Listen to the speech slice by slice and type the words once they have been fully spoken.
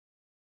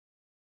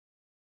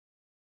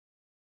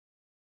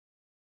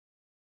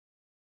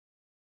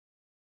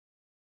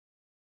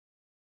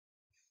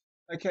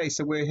Okay,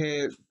 so we're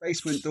here,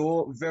 basement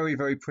door. Very,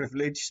 very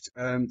privileged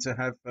to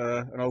have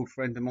an old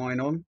friend of mine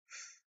on.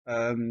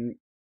 Um,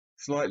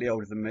 Slightly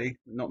older than me,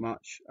 not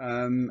much.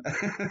 Yeah,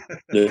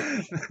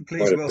 Please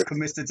quite a bit. welcome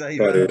Mr. Dave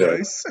Quite a bit.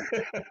 Ambrose.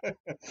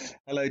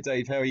 Hello,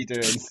 Dave. How are you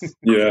doing?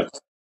 Yeah,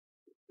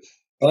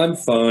 I'm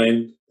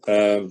fine.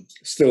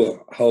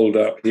 Still holed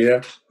up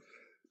here,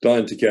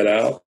 dying to get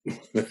out.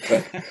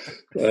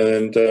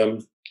 And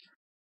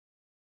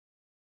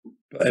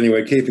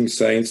anyway, keeping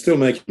sane, still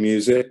making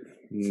music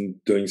and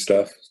doing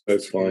stuff. So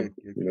it's fine.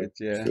 Good, good, good.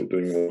 Yeah. Still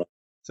doing all right.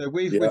 So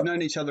we've Yeah.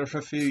 known each other for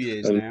a few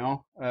years And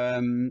now.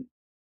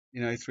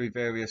 Through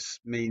various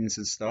means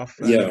and stuff,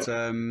 yeah,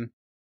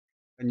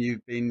 and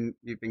you've been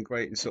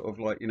great in sort of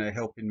like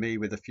helping me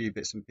with a few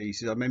bits and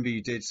pieces. I remember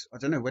you did, I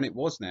don't know when it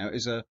was now,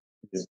 yeah.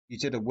 you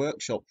did a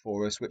workshop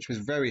for us which was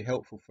very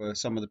helpful for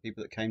some of the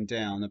people that came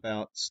down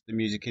about the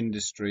music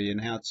industry and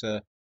how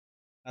to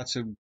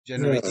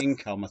generate Yeah.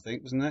 income, I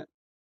think, wasn't it?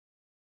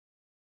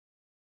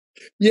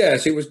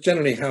 Yes, it was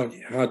generally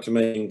how to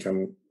make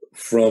income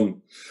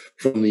from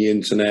the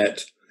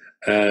internet,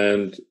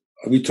 and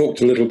we talked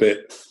a little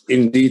bit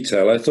in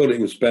detail. I thought it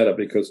was better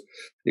because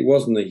it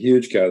wasn't a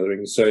huge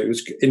gathering, so it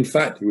was. In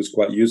fact, it was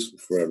quite useful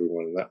for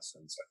everyone in that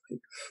sense. I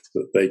think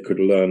that they could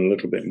learn a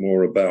little bit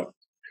more about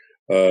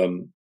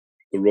the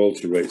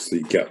royalty rates that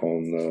you get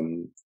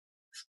on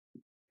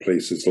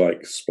places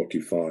like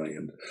Spotify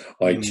and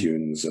Mm,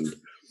 iTunes, and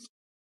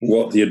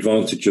what the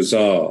advantages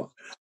are,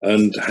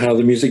 and how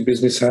the music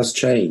business has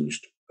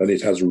changed, and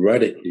it has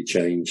radically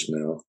changed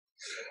now.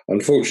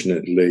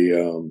 Unfortunately,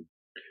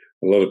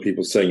 a lot of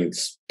people saying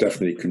it's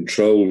definitely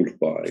controlled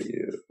by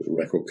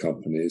record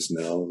companies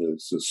now.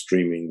 The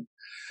streaming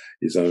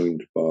is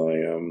owned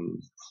by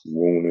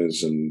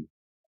Warner's and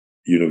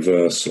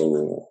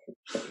Universal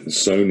and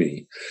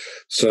Sony,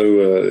 so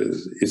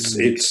it's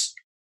mm,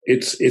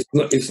 it's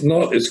it's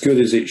not as good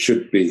as it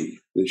should be.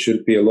 There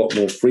should be a lot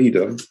more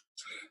freedom,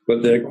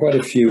 but there are quite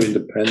a few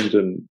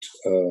independent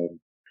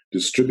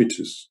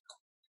distributors.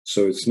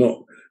 So it's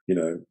not,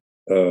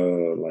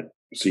 like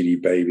CD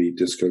Baby,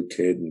 Disco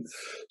Kid, and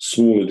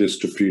smaller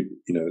distribute,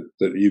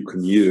 that you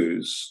can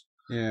use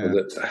yeah.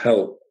 that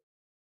help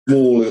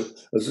smaller.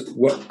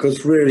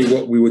 Because really,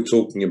 what we were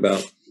talking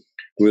about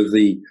were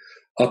the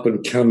up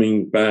and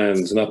coming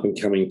bands and up and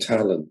coming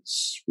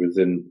talents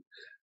within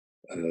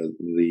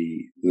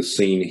the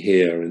scene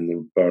here in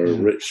the borough of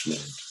Mm,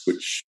 Richmond,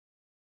 which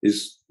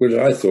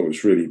I thought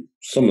was really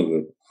some of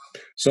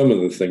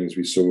the things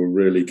we saw were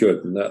really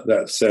good. And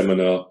that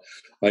seminar,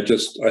 I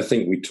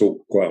think we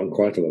talked on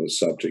quite a lot of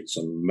subjects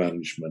on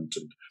management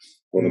and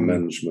what a mm,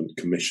 management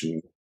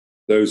commission,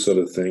 those sort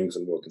of things,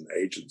 and what an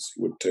agency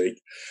would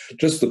take.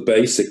 Just the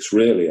basics,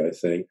 really, I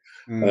think,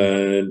 mm.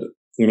 and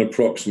an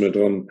approximate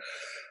on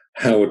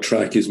how a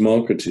track is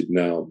marketed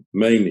now,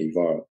 mainly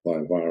by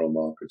viral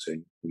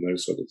marketing and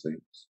those sort of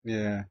things.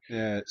 Yeah,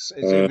 yeah.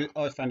 Uh,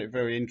 I found it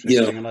very yeah,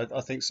 interesting, and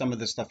I think some of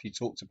the stuff you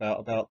talked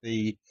about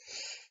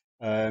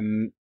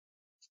um,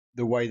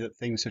 the way that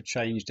things have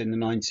changed in the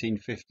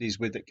 1950s,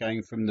 with it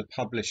going from the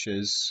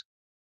publishers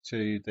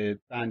to the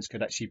bands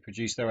could actually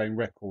produce their own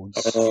records.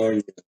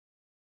 uh,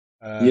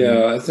 Um,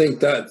 yeah, I think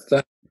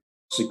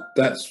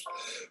that's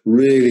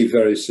really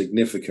very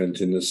significant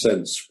in the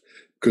sense,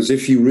 because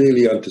if you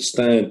really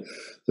understand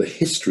the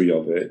history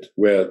of it,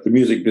 where the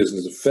music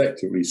business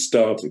effectively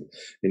started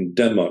in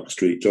Denmark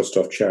Street, just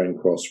off Charing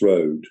Cross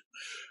Road,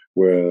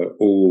 where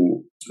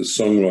all the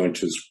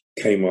songwriters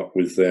came up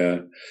with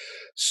their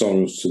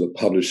songs to the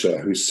publisher,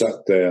 who sat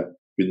there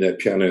with their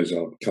pianos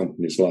on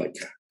companies like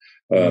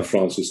mm,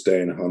 Francis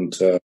Dane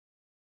Hunter,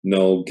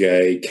 Noel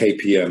Gay,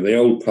 KPM, the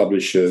old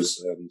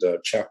publishers, and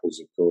Chappell's,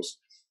 of course.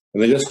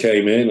 And they just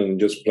came in and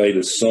just played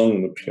a song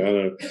on the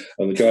piano,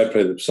 and the guy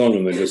played the song,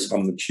 and they just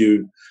hummed the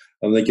tune,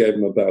 and they gave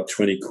them about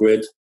 20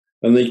 quid,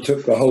 and they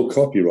took the whole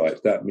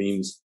copyright. That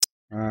means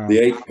the wow.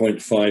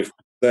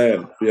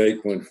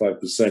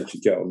 8.5%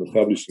 you get on the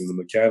publishing, the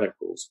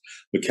mechanicals.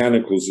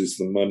 Mechanicals is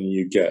the money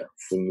you get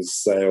from the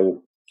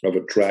sale of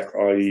a track,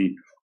 i.e.,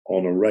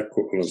 on a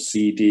record, on a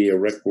CD, a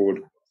record,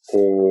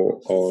 or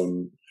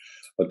on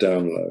a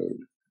download,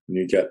 and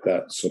you get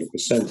that sort of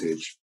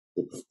percentage.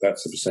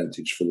 That's a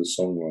percentage for the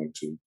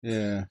songwriting.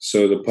 Yeah.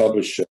 So the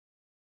publisher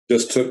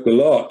just took the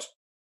lot.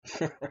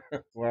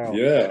 Wow.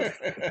 Yeah.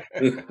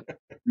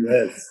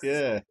 Yes.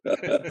 Yeah.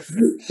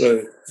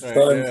 So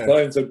Right, yeah.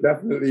 times have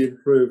definitely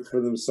improved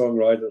for the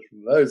songwriters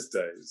from those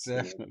days.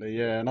 Definitely,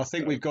 yeah. And I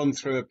think we've gone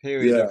through a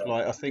period Yeah. of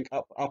like, I think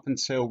up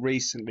until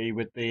recently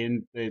with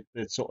the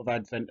sort of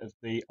advent of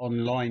the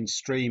online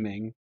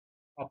streaming,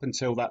 up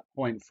until that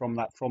point, from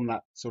that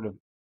sort of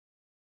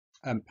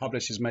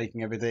publishers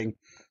making everything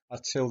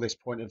until this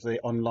point of the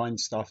online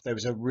stuff, there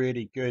was a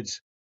really good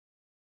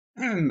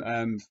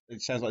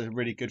it sounds like a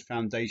really good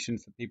foundation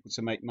for people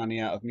to make money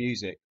out of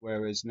music.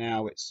 Whereas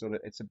now I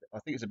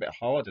think it's a bit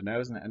harder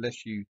now, isn't it?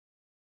 Unless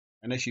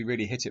you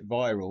really hit it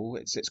viral,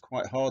 it's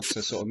quite hard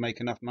to sort of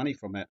make enough money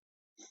from it.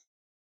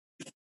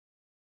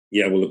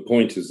 Yeah, well, the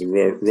point is the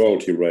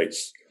royalty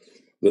rates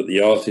that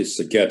the artists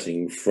are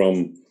getting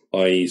from,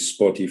 i.e.,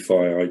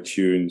 Spotify,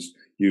 iTunes,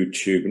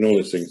 YouTube and all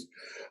those things,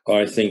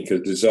 I think are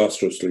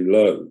disastrously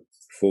low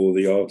for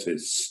the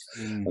artists.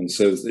 And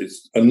so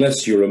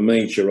unless you're a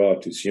major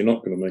artist, you're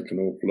not going to make an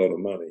awful lot of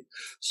money.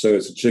 So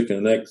it's a chicken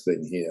and egg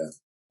thing here.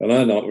 And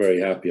I'm not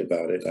very happy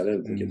about it. I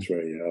don't think it's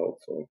very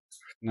helpful.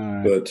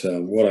 No. But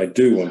what I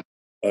do want,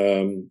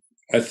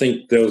 I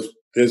think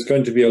there's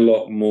going to be a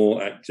lot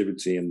more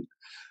activity in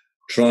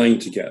trying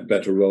to get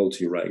better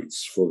royalty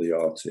rates for the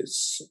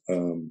artists.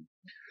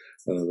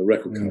 The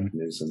record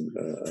companies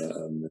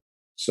and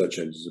search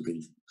engines have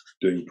been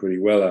doing pretty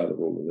well out of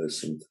all of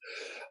this, and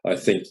I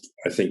think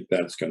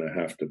that's going to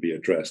have to be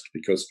addressed,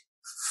 because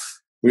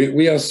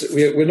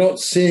we're not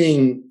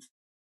seeing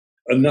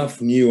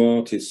enough new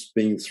artists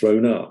being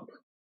thrown up.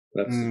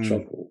 That's the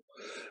trouble.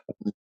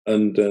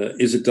 And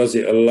does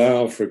it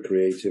allow for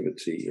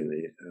creativity in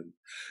it? And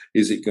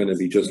is it going to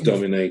be just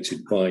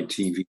dominated by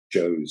TV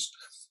shows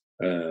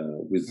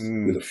with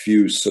a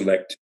few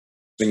select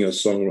singer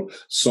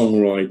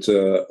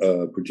songwriter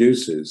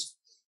producers?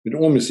 It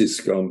almost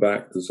has gone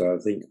back, as I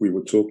think we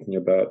were talking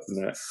about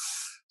in that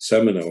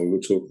seminar. We were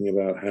talking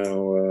about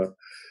how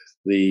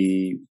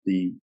the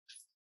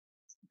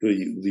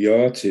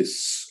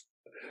artists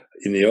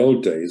in the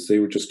old days, they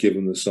were just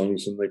given the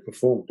songs and they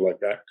performed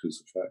like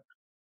actors, in fact.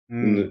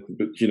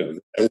 But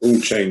it all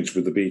changed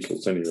with the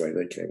Beatles anyway.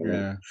 They came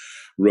along,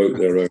 wrote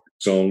their own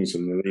songs,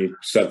 and then they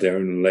started their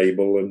own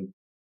label, and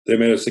they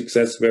made a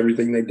success of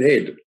everything they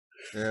did.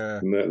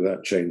 And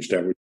that changed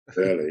everything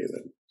fairly.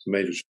 It's a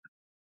major change.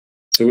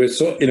 So we're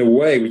in a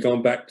way, we've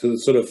gone back to the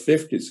sort of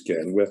 50s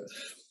again, where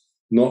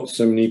not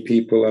so many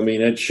people. I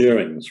mean, Ed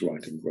Sheeran's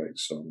writing great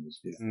songs.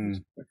 He's a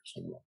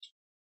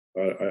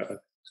songwriter.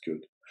 It's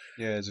good.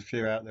 Yeah, there's a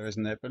few out there,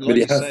 isn't there? But like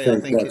you say, I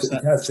think it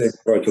has changed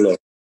quite a lot.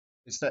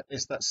 It's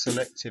that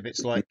selective.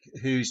 It's like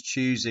who's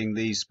choosing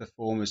these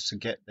performers to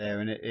get there,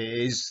 and it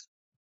is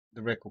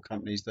the record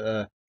companies that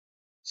are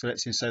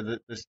selecting. So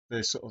that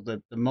the sort of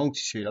the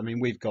multitude. I mean,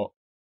 we've got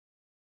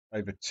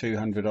over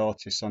 200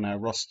 artists on our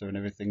roster and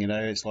everything.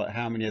 It's like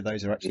how many of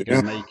those are actually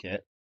going to make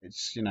it?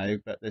 It's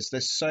but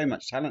there's so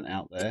much talent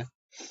out there.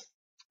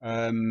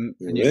 And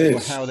you think,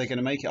 well, how are they going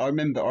to make it? I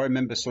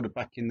remember sort of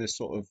back in the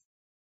sort of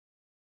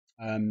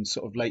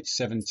late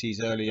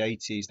 70s, early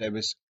 80s, there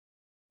was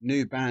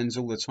new bands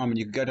all the time, and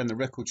you could go down the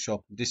record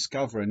shop and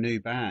discover a new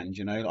band.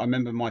 I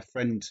remember my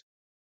friend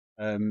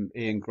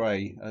Ian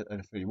Gray,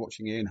 if you're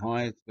watching Ian,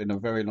 hi, it's been a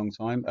very long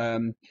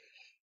time.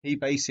 He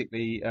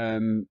basically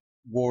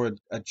wore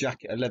a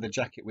leather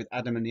jacket with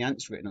Adam and the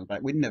Ants written on the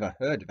back. We'd never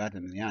heard of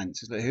Adam and the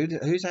Ants. It's like,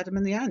 who's Adam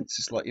and the Ants?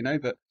 It's like,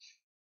 but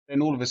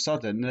then all of a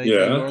sudden they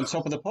were on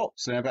top of the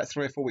pops. And about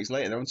 3 or 4 weeks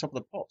later, they're on top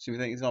of the pops. And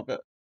you think, it's like,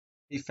 but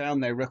he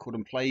found their record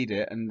and played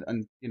it, and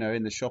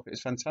in the shop it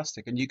was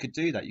fantastic. And you could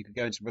do that. You could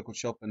go into a record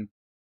shop and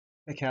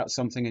pick out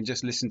something and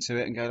just listen to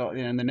it and go, like,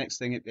 and the next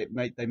thing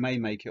they may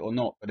make it or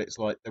not, but it's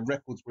like the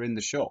records were in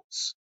the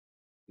shops,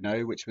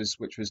 which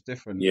was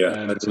different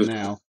to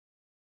now.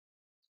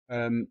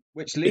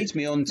 Which leads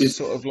me on to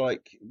sort of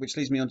like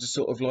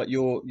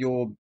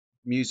your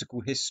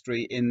musical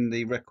history in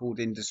the record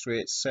industry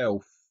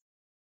itself.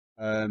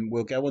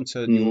 We'll go on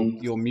to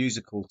your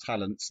musical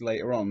talents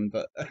later on,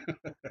 but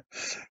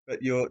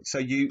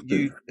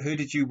who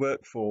did you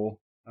work for?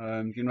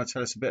 Do you want to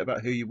tell us a bit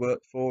about who you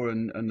worked for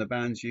and the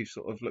bands you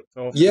sort of looked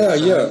after?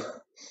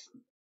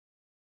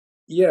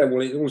 Yeah.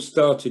 Well, it all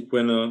started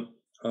when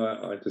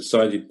I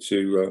decided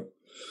to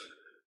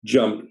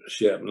jump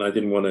ship, and I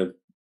didn't want to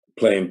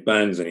play in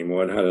bands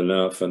anymore. I'd had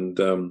enough, and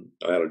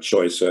I had a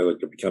choice either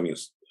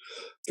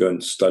go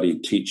and study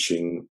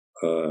teaching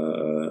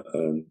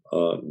and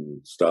art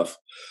and stuff.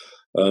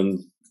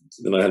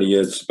 Then I had a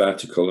year's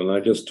sabbatical, and I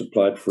just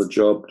applied for a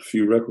job at a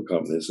few record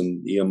companies,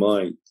 and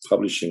EMI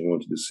Publishing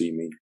wanted to see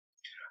me,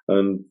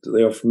 and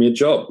they offered me a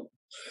job,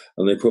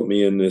 and they put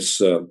me in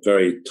this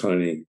very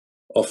tiny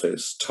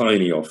office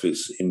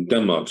in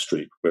Denmark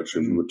Street, which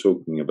we were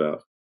talking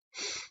about,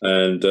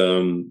 and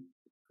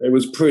it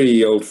was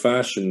pretty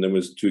old-fashioned. There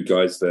was 2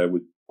 guys there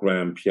with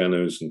grand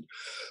pianos, and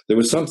there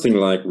was something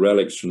like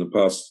relics from the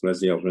past.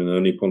 Leslie Osborne and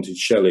Ernie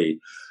Ponticelli,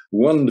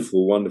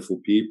 wonderful, wonderful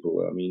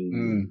people. I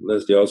mean,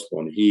 Leslie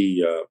Osborne,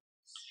 he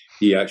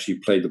actually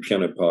played the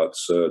piano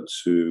parts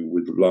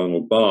with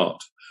Lionel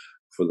Bart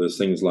for the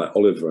things like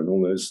Oliver and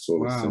all those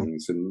sort of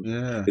things. And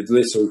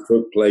this all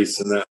took place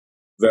in that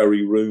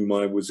very room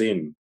I was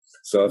in.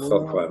 So I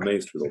felt quite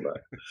amazed with all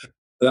that.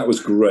 That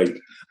was great.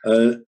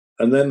 And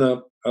then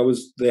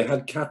they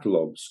had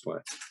catalogs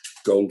like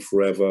Gold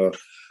Forever,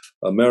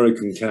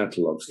 American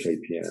catalogs.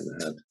 KPN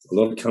had a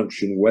lot of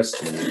country and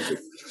western music,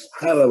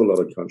 hell of a lot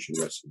of country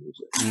and western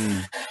music.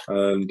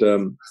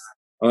 And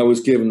I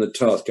was given the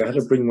task. I had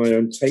to bring my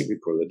own tape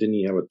recorder. I didn't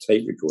even have a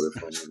tape recorder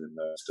from them in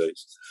those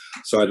days,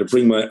 so I had to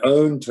bring my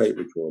own tape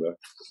recorder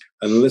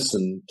and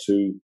listen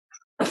to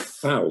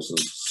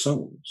thousands of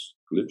songs,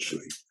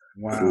 literally,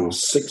 for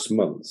 6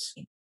 months.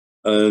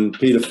 And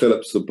Peter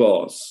Phillips, the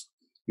boss,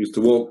 used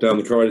to walk down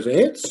the corridor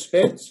and say,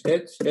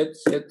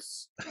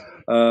 hits.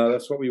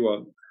 That's what we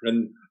want.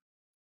 And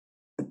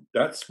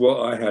that's what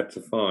I had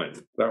to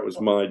find. That was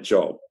my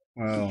job.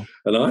 Wow.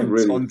 And I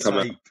really On come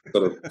out tape.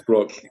 sort of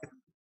rock.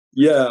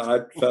 Yeah,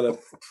 I felt a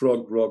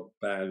prog rock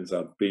bands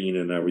I'd been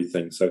and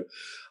everything. So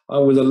I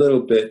was a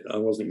little bit, I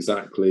wasn't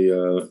exactly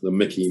the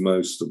Mickey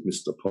Mouse of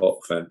Mr.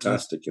 Pop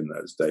fantastic in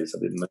those days. I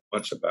didn't know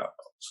much about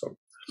pop songs.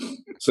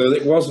 So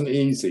it wasn't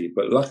easy,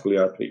 but luckily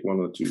I picked one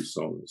or two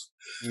songs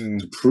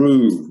to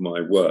prove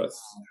my worth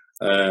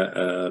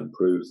and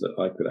prove that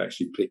I could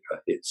actually pick a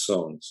hit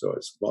song. So I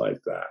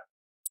survived that.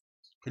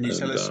 Can you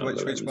tell us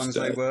which ones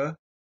they were?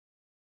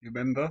 You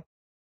remember?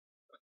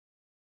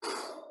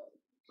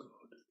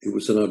 It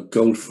was a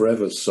Gold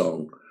Forever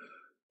song.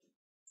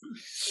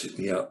 Sit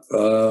me up.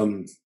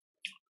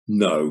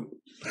 No,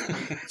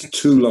 it's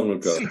too long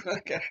ago.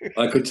 Okay.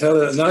 I could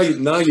tell it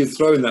now. You've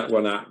thrown that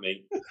one at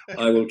me.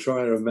 I will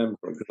try and remember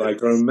it because I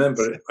can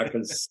remember it. I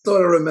can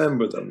sort of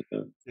remember them. You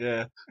know?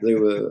 Yeah, they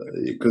were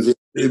because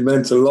it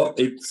meant a lot.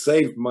 It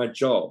saved my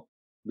job.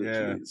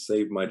 Literally, yeah. it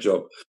saved my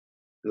job.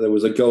 There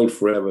was a Gold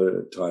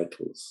Forever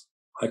titles.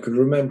 I could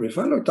remember if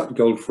I looked up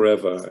Gold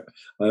Forever.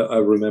 I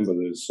remember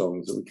those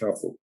songs. There were a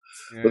couple.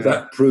 Yeah. But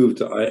that proved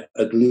that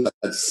I at least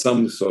had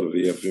some sort of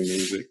ear for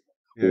music,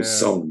 or Yeah.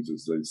 songs,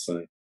 as they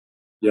say.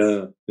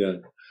 Yeah, yeah.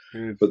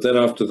 Good. But then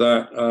after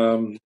that,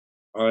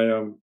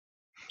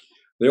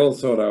 they all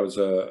thought I was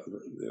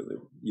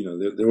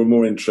they were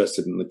more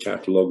interested in the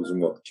catalogues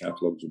and what the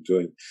catalogues were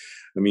doing.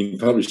 I mean,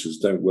 publishers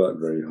don't work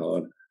very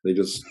hard. They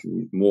just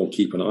more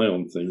keep an eye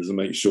on things and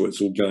make sure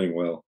it's all going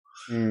well.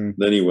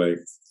 Anyway,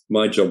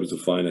 my job was to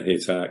find a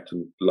hit act,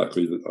 and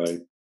luckily that I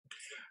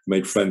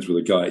made friends with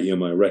a guy at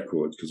EMI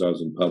Records because I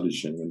was in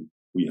publishing, and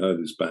we heard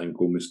this band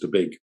called Mr.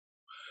 Big,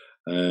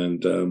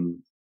 and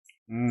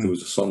there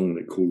was a song in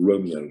it called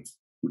Romeo,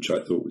 which I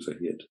thought was a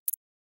hit.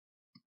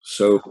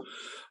 So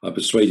I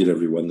persuaded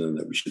everyone then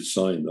that we should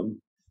sign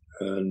them,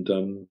 and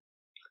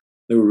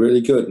they were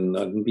really good, and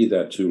I didn't be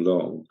there too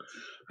long,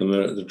 and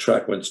the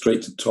track went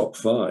straight to top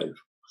 5.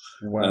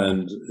 Wow.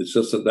 And it's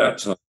just at that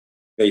time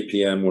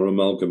KPM were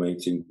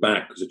amalgamating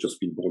back because it had just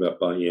been bought up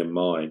by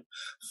EMI,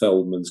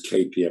 Feldman's,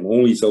 KPM,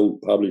 all these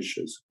old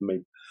publishers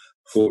made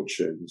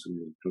fortunes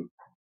and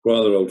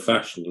rather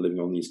old-fashioned living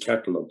on these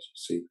catalogues, you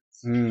see.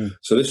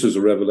 So this was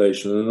a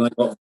revelation, and I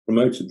got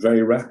promoted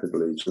very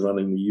rapidly to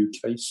running the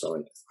UK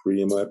side for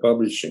EMI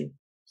Publishing.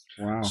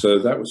 Wow. So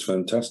that was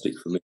fantastic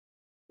for me.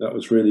 That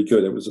was really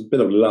good. It was a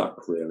bit of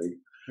luck, really.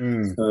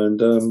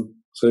 And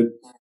so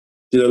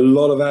did a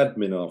lot of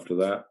admin after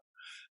that.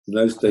 In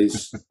those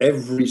days,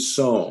 every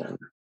song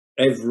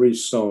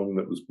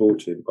that was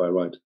brought in by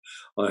writer,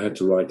 I had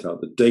to write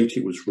out the date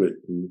it was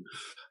written,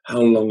 how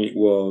long it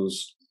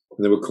was.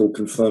 And they were called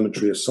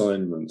confirmatory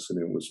assignments, and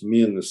it was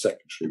me and the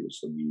secretary. It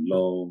was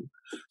long.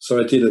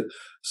 So I did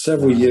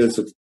several years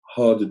of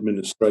hard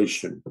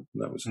administration. And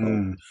that was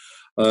hard.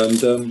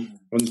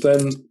 And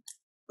then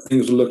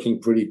things were looking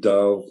pretty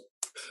dull.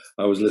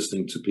 I was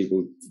listening to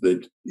people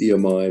that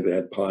EMI, they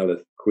had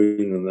Pilot,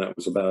 Queen, and that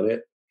was about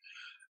it.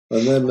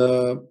 And then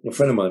a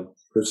friend of mine,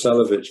 Chris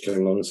Salovich,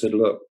 came along and said,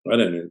 look, I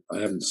don't know, I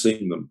haven't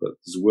seen them, but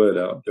there's a word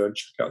out, go and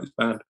check out this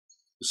band,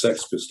 the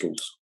Sex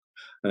Pistols.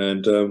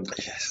 And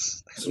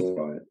Yes. it's all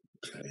right,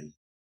 okay.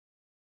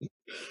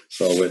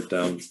 So I went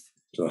down to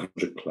the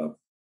 100 Club,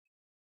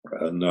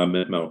 and I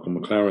met Malcolm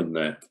McLaren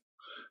there,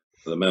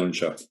 the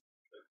manager,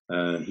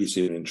 and he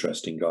seemed an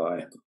interesting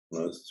guy.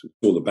 I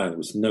saw the band, there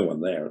was no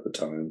one there at the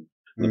time.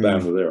 The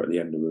band were there at the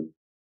end of the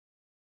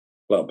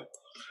club,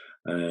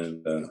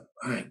 and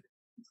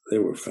they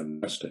were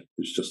fantastic. It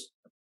was just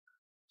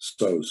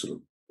so sort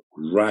of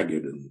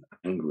ragged and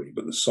angry,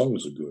 but the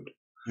songs are good.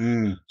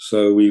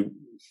 So we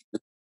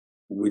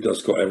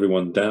just got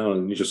everyone down,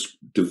 and we just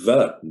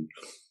developed. And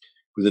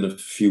within a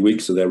few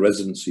weeks of their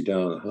residency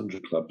down at the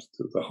 100 Club,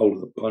 the whole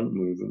of the punk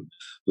movement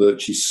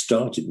virtually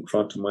started in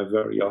front of my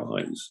very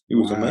eyes. It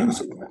was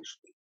amazing,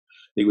 actually.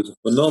 It was a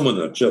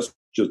phenomenon, just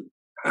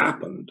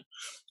happened.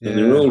 And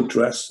they were all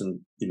dressed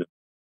in,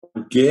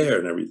 gear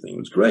and everything. It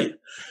was great.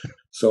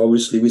 So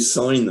obviously we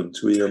signed them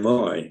to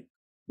EMI.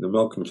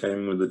 Malcolm came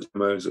in with the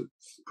demos,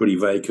 Pretty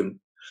Vacant,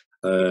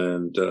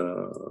 and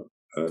those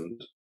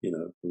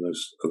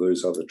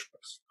other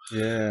tracks.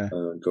 Yeah.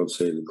 God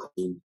Save the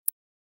Queen.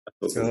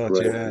 God,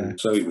 yeah. And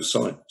so it was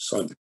signed.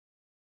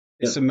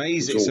 It's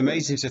amazing. It's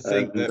amazing to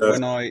think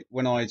that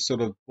when I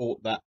sort of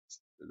bought that,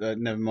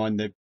 never mind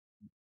the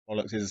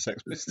bollocks is a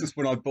Sex Pistols,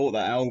 when I bought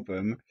that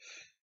album,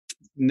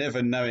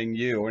 never knowing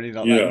you or anything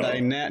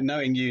like that,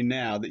 knowing you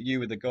now that you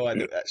were the guy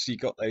that actually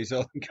got those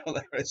on,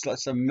 it's like,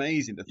 it's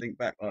amazing to think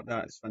back like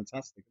that. It's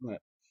fantastic, isn't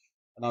it?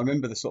 And I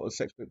remember the sort of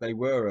Sex Pistols they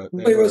were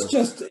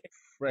just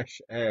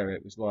fresh air.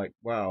 It was like,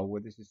 wow,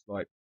 well, this is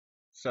like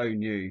so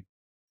new.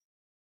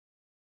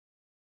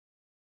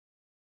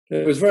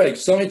 It was very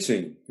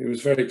exciting. It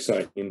was very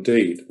exciting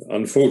indeed.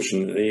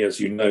 Unfortunately, as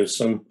you know,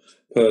 some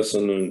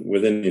person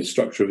within the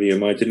structure of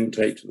EMI didn't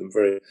take to them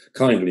very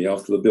kindly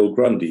after the Bill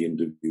Grundy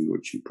interview,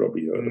 which you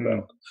probably heard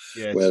about,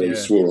 where they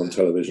swore on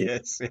television.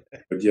 Yes,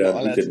 but he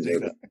didn't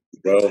do that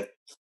well.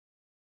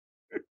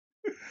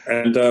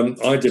 And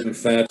I didn't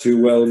fare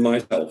too well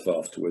myself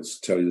afterwards,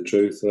 to tell you the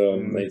truth.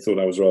 They thought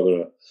I was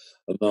rather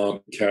a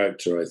arc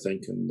character, I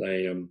think, and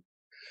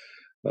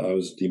I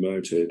was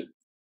demoted.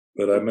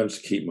 But I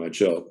managed to keep my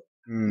job,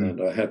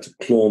 and I had to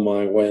claw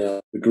my way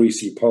out the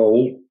greasy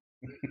pole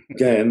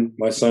again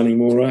by signing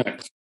more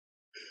acts.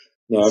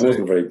 No, I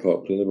wasn't very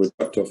popular. They were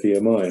chucked off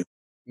EMI.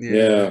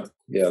 Yeah,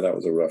 that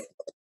was a rough.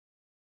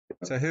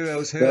 So who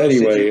else? But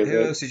anyway,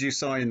 who else did you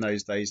sign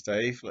those days,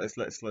 Dave? Let's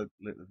let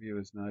the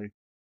viewers know.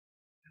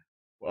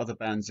 What other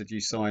bands did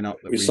you sign up?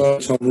 We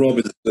signed Tom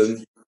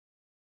Robinson.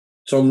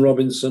 Tom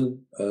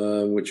Robinson,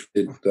 which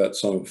did that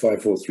song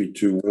 5, 4, 3,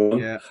 2, 1.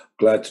 Yeah.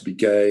 Glad to Be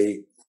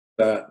Gay.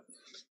 That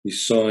we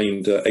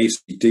signed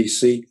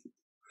AC/DC.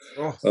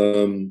 Oh.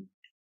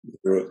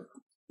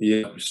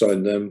 Yeah, we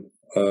signed them.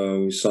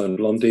 We signed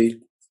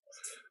Blondie.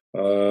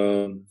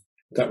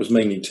 That was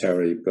mainly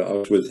Terry, but I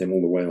was with him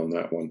all the way on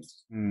that one.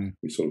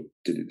 We sort of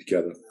did it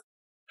together.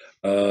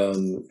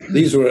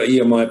 These were at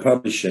EMI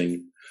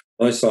Publishing.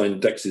 I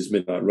signed Dex's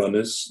Midnight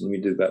Runners, and we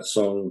did that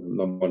song,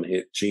 #1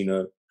 hit,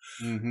 Chino.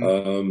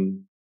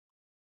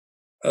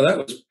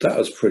 That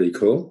was pretty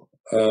cool.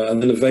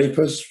 And then the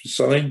Vapors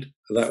signed.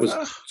 That was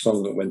a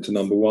song that went to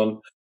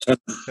 #1.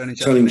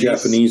 Turning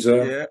Japanese.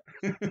 Yeah.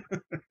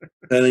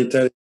 Turning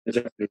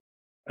Japanese.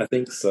 I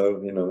think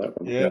so. You know that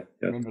one. Yeah.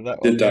 Remember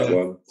that one? Did that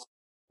one.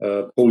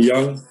 Paul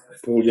Young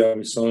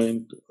we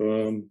signed.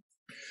 We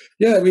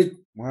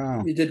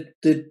did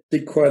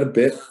quite a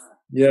bit.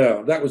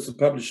 Yeah, that was the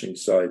publishing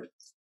side.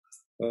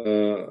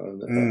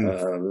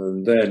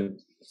 And then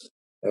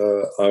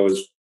I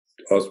was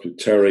with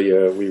Terry.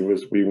 We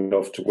went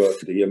off to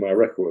work at EMI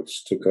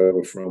Records. Took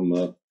over from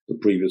the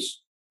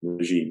previous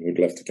regime who'd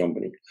left the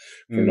company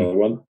for another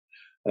one.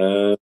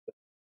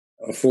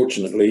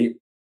 Unfortunately,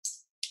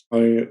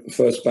 the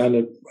first band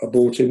I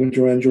bought in was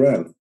Duran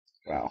Duran.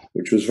 Wow.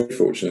 Which was very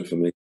fortunate for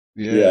me.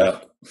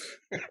 Yeah.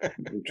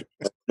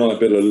 Not a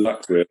bit of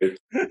luck, really.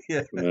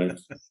 Yeah. And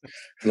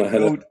I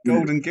had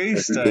golden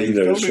goose, Dave.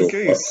 Golden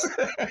goose.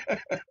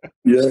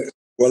 Yeah,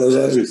 one of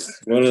those,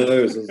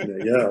 wasn't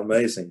it? Yeah,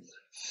 amazing.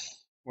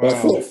 Wow. Well, I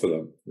fought for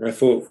them. I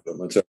fought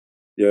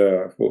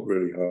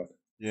really hard.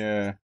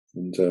 Yeah.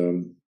 And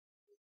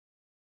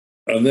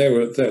they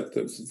were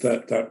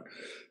that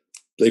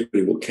they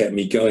pretty well kept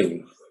me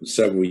going for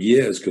several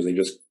years because they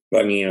just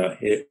banging out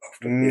hit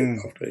after hit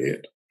after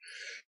hit.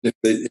 If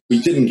we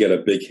didn't get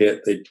a big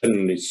hit, they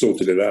generally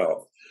sorted it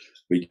out.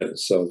 We get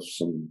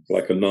ourselves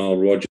like a Nile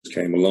Rodgers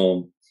came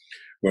along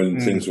when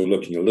things were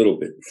looking a little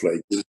bit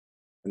flaky,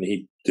 and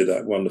he did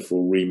that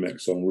wonderful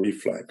remix on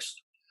Reflex.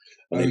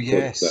 And he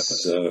put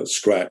that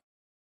scratch.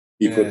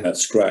 He put that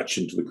scratch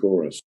into the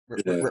chorus,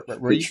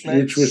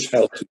 which was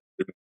helped.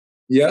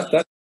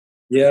 Yeah,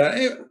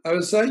 I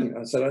was saying,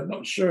 I said, I'm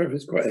not sure if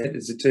it's quite a hit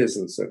as it is,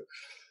 and so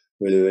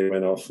they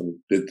went off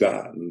and did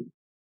that, and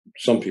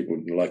some people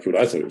didn't like it.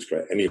 I thought it was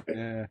great.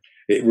 Anyway,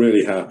 it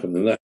really happened,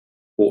 and that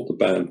brought the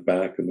band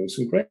back, and there were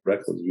some great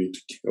records. View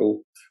to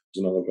Kill was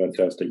another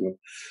fantastic one,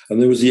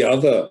 and there was the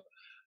other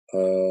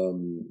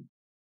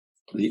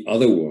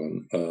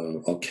one,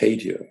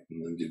 Arcadia,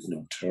 and then did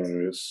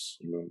Notorious.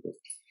 Remember?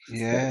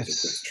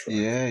 Yes.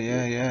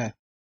 Yeah.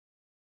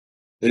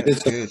 It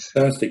is a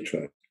fantastic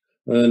track,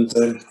 and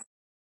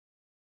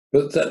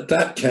but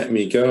that kept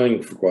me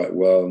going for quite a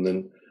while, and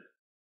then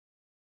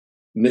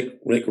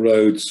Nick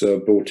Rhodes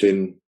brought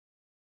in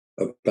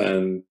a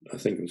band, I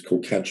think it was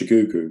called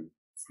Kajagoogoo,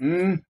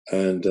 and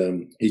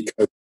he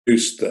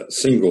produced that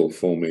single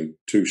for me,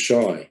 Too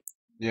Shy.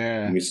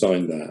 Yeah. And we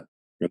signed that.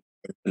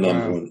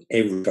 Number one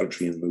in every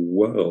country in the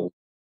world.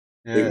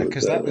 Yeah,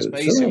 because that was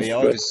basically,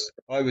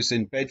 I was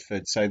in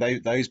Bedford, so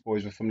those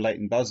boys were from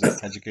Leighton Buzzard,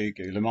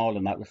 Kajagoogoo, Lamal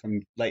and that were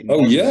from Leighton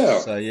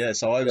Buzzard.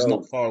 So I was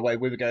not far away.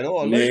 We were going, a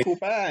local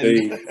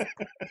band.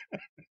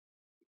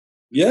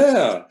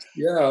 Yeah,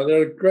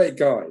 they're great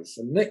guys.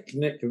 And Nick,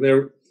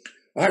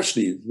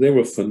 they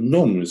were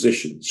phenomenal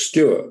musicians.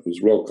 Stuart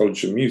was Royal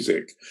College of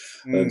Music,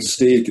 and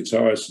Steve,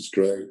 guitarist, is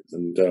great,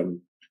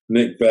 and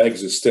Nick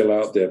Beggs is still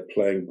out there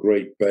playing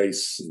great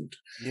bass and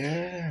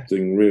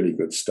doing really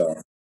good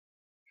stuff.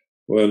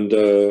 And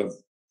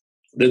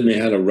then we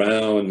had a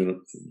row, and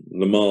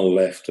Lamal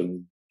left,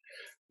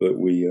 but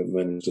we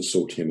managed to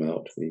sort him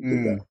out. We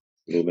did that.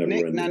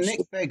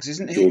 Nick Beggs,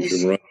 isn't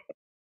he?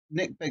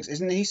 Nick Beggs,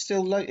 isn't he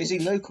still is he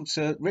local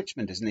to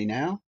Richmond, isn't he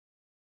now?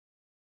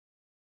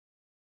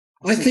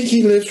 I think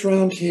he lives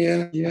around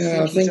here.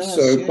 Yeah, I think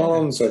so. Yeah.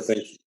 Barnes, I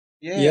think.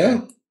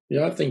 Yeah,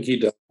 I think he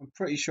does. I'm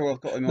pretty sure I've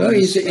got him on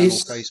Instagram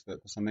or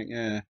Facebook or something.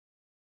 Yeah.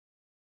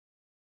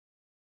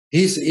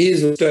 He's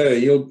a star.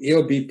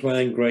 He'll be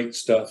playing great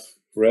stuff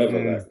forever.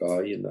 That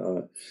guy, you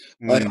know.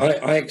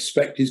 I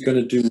expect he's going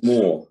to do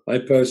more. I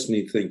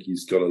personally think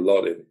he's got a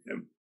lot in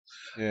him.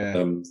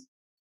 Yeah.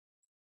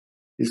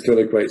 He's got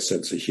a great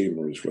sense of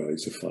humor as well.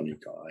 He's a funny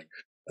guy,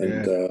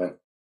 and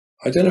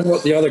I don't know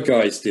what the other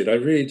guys did. I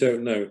really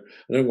don't know.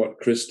 I know what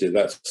Chris did.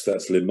 That's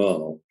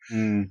Limal.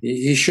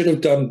 He should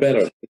have done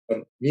better.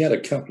 He had a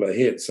couple of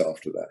hits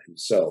after that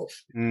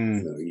himself. You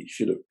know, he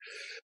should have.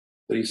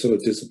 But he sort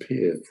of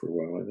disappeared for a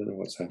while. I don't know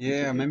what's happened.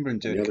 Yeah, I remember him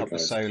doing a couple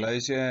of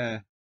solos.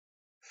 Yeah.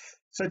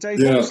 So Dave,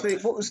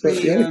 what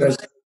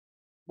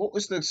what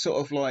was the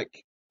sort of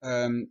like?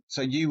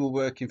 So you were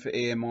working for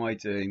EMI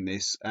doing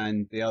this,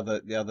 and the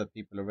other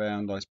people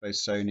around, I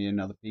suppose Sony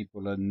and other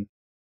people, and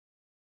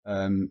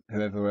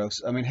whoever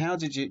else. I mean, how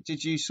did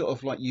you sort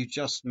of like you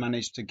just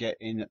managed to get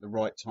in at the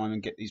right time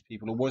and get these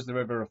people, or was there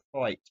ever a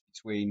fight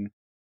between,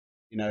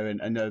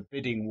 and a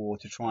bidding war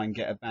to try and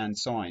get a band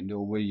signed,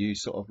 or were you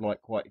sort of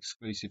like quite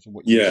exclusive to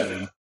what you were Yeah,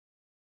 doing?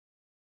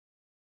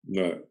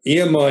 no.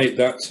 EMI at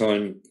that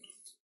time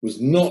was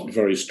not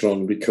very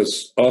strong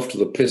because after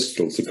the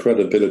Pistols, the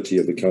credibility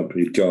of the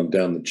company had gone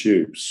down the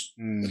tubes.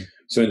 Mm.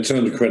 So in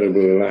terms of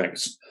credible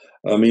acts,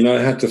 I mean,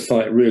 I had to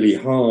fight really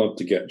hard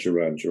to get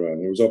Duran Duran.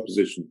 There was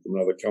opposition from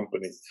another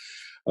company.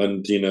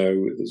 And,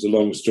 there's a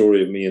long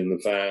story of me in the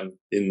van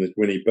in the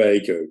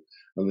Winnebago.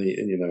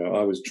 And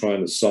I was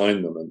trying to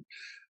sign them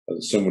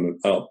and someone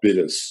had outbid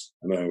us.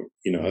 And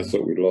I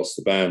thought we'd lost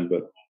the band,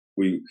 but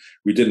we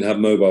didn't have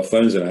mobile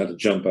phones and I had to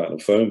jump out of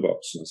the phone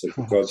box. And I said,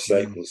 for Oh, God's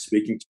sake, I geez. was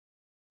speaking to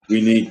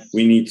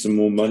we need some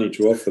more money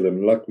to offer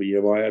them. Luckily,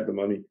 I had the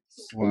money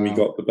and we Wow.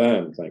 got the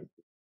band, thank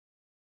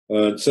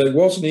you. So it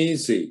wasn't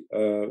easy.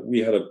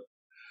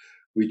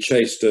 We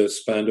chased a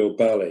Spandau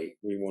Ballet.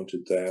 We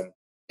wanted them.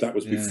 That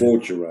was Yeah. before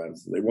Duran.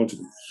 They wanted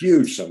a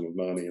huge sum of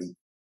money, and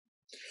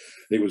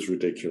it was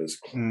ridiculous.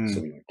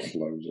 Something like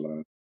clothes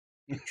allowed.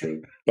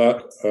 True.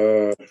 But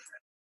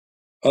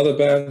other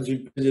bands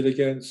we bid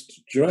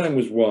against, Duran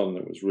was one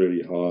that was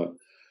really hard.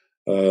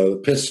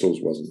 The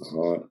Pistols wasn't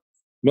hard.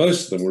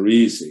 Most of them were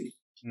easy,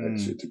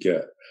 actually, to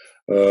get.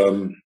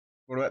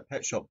 What about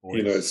Pet Shop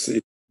Boys?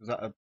 Was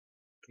that a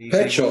easy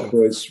Pet Shop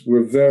Boys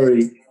were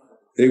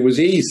it was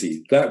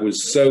easy. That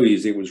was so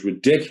easy. It was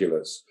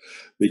ridiculous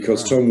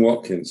because Wow. Tom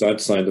Watkins, I'd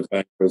signed a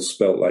band called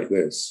Spelt Like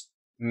This,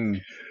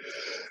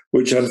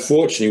 which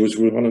unfortunately was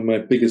one of my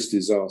biggest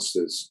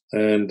disasters.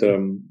 And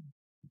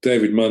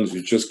David Munns,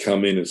 who'd just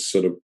come in as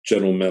sort of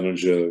general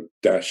manager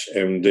 -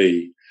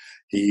 MD,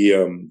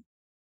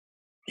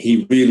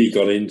 he really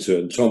got into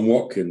it. And Tom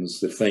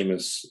Watkins, the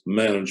famous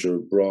manager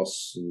of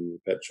Bros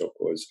and Pet Shop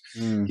Boys,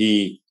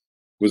 he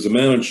was the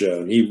manager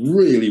and he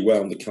really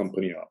wound the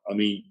company up. I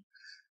mean,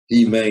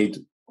 he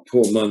made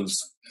poor Munns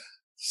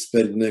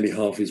spend nearly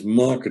half his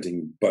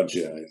marketing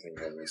budget, I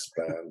think, on this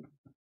band.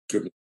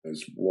 Goodness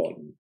knows what,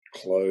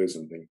 clothes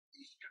and things.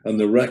 And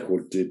the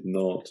record did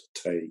not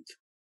take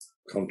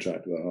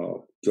Contract with a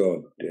Heart.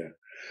 God, yeah.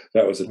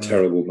 That was a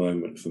terrible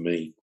moment for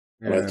me.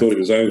 And I thought it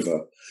was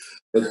over.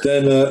 But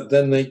then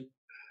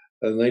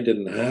they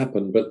didn't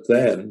happen. But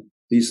then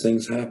these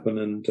things happen,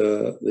 and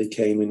they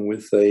came in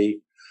with a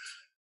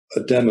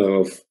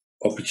demo of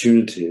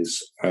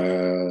Opportunities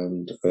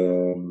and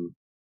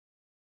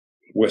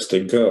West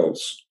End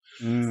Girls.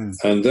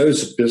 And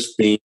those had just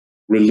been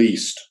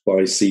released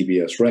by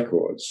CBS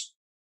Records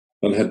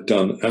and had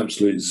done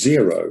absolute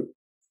zero.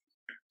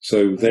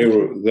 So they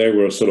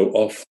were a sort of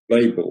off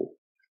label.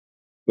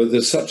 But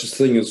there's such a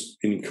thing as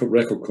in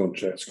record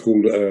contracts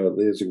called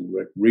there's a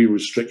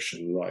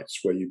re-restriction rights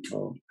where you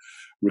can't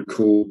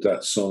record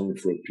that song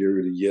for a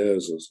period of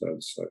years or so.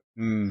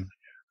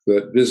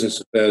 But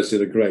Business Affairs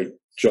did a great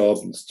job,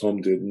 and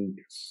Tom did, and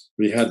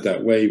we had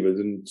that waiver,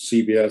 and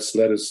CBS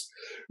let us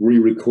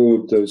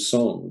re-record those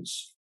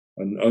songs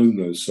and own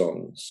those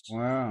songs.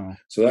 Wow.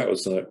 So that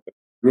was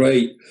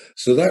great.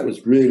 So that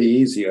was really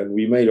easy, and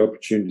we made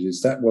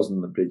Opportunities. That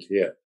wasn't a big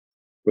hit,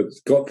 but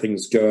it got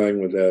things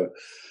going with their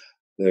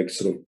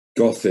sort of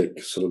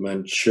gothic, sort of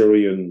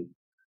Manchurian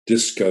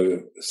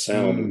disco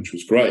sound, which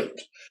was great.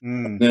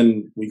 And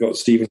then we got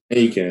Stephen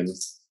Hagen,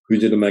 who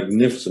did a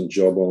magnificent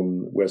job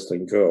on West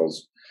End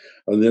Girls,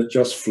 and it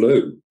just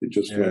flew. It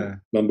just went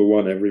number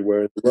one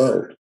everywhere in the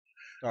world.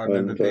 I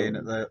remember being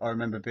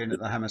at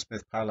the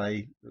Hammersmith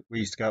Palais. We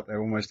used to go up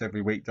there almost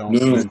every week,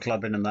 dancing and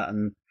clubbing and that.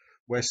 And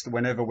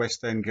whenever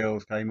West End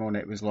Girls came on,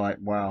 it was like,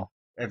 wow,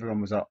 everyone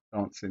was up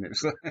dancing. It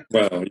was like,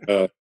 wow,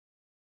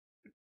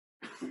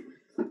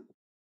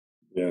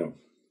 yeah,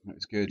 that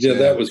was good. Yeah,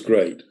 that was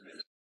great.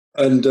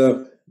 And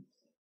there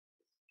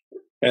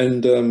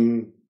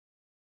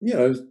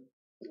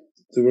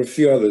were a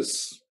few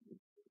others.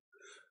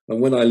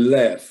 And when I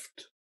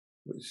left,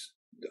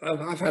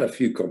 I've had a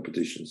few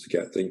competitions to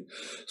get things.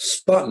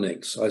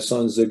 Sputniks, I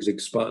signed Zig Zig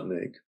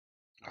Sputnik,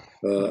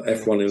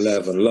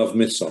 F-111, Love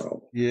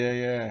Missile.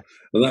 Yeah.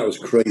 And that was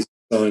crazy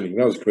signing.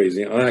 That was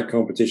crazy. I had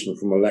competition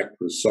from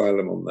Electra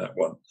Asylum on that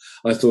one.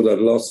 I thought I'd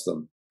lost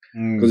them.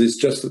 Because it's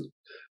just that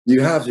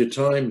you have your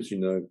times,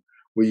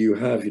 where you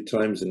have your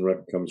times in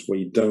record companies where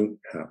you don't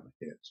have a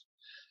hit.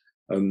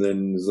 And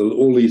then there's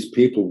all these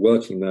people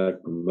working there,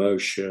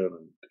 promotion,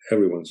 and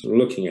everyone's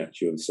looking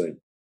at you and saying,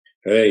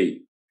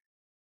 hey,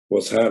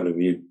 what's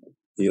happening?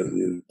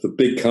 The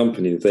big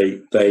company,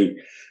 they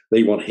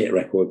want hit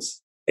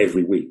records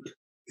every week.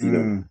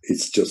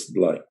 It's just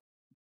like,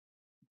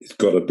 it's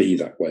got to be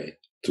that way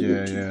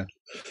to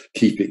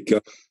keep it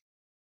going.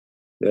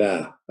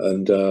 Yeah,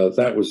 and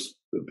that was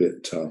a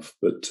bit tough.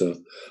 But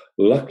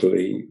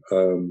luckily,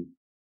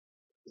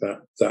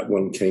 that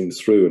one came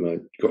through, and I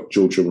got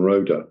Giorgio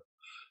Moroder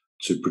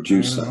to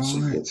produce that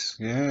single.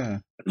 Yeah.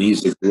 And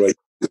he's a great.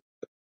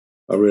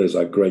 I realise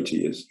how great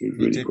he is. He's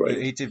really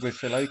great. He did with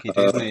Phil Oakey,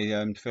 didn't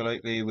he? Phil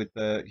Oakey with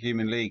the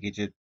Human League. He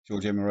did.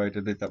 George Emerald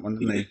did that one,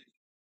 didn't he?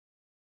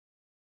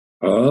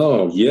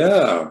 Oh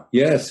yeah,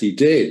 yes, he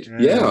did.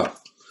 Yeah,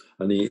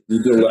 and he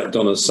did all that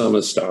Donna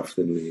Summer stuff,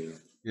 didn't he?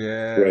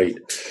 Yeah, great.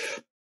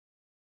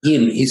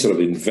 He sort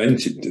of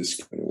invented this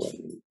kind of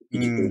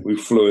way. We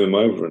flew him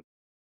over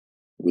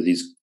with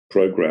his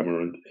programmer,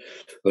 and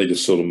they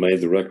just sort of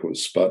made the record with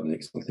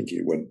Sputnik. I think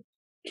it went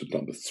to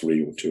number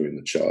 3 or 2 in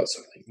the charts,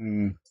 I think,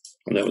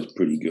 and that was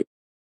pretty good.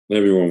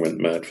 Everyone went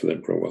mad for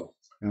them for a while.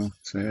 Oh,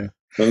 so,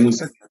 and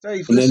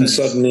Dave, then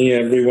suddenly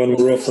everyone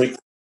were offering.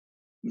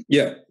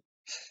 Yeah.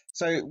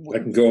 So I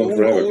can go on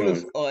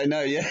forever. I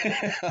know, yeah.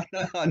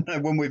 I know.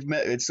 When we've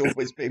met, it's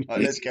always been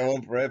like, let's go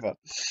on forever.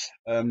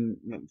 A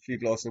few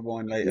glasses of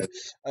wine later.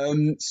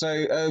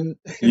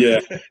 Yeah.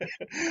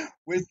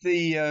 with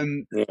the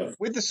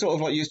sort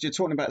of like you're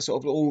talking about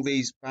sort of all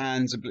these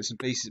bands and bits and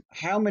pieces.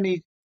 How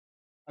many?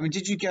 I mean,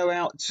 did you go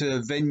out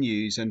to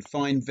venues and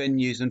find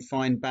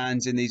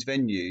bands in these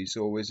venues,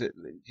 or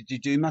did you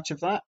do much of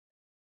that?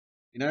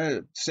 You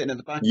know, sitting at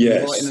the back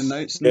and writing the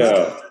notes and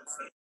that?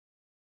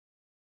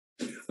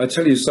 I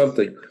tell you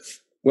something.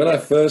 When I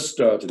first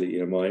started at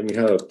EMI, we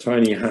had a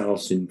tiny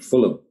house in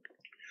Fulham,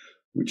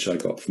 which I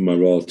got from my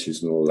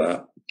royalties and all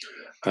that.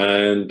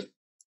 And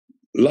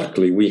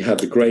luckily, we had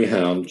the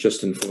Greyhound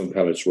just in Fulham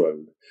Palace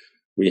Road.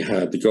 We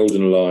had the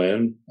Golden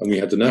Lion, and we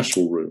had the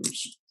National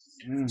Rooms.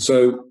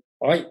 So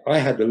I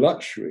had the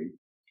luxury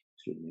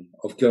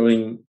of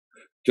going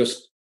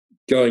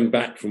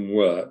back from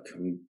work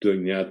and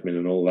doing the admin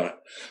and all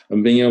that,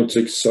 and being able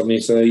to suddenly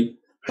say,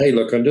 hey,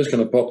 look, I'm just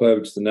going to pop over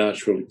to the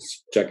Nashville and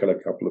check out a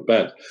couple of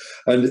bands.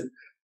 And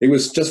it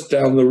was just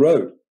down the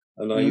road.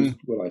 And I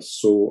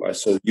saw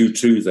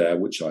U2 there,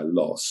 which I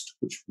lost,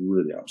 which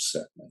really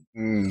upset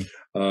me.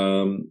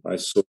 I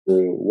saw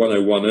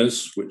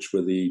 101ers, which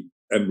were the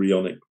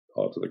embryonic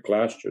part of the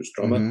Clash, Joe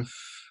Strummer.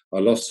 I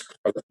lost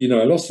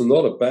a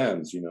lot of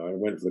bands. I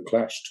went for the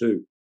Clash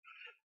too.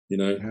 You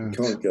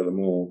can't get them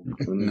all.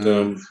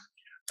 And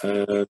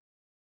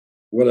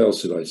what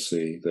else did I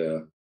see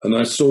there? And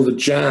I saw the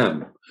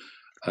Jam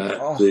at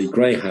the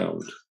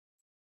Greyhound.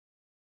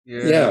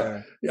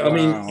 Yeah. I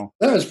mean,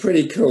 that was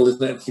pretty cool,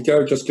 isn't it? To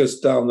go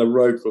just down the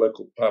road to a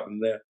local pub,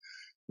 and there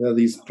are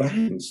these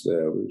bands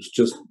there. It was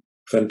just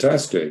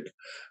fantastic.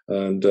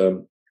 And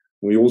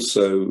we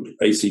also,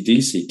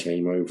 AC/DC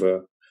came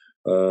over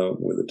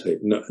with a tape.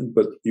 No,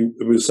 but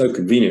it was so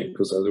convenient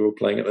because they were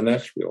playing at the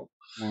Nashville,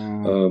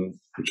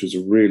 which was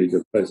a really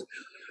good place.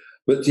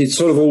 But it's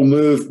sort of all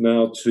moved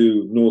now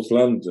to North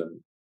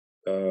London,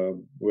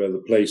 where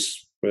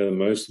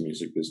most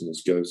music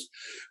business goes,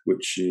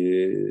 which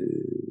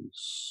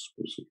is,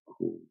 what's it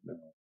called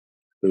now?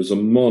 There was a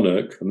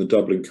Monarch and the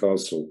Dublin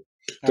Castle.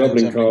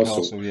 Dublin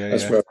Castle.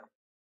 That's where.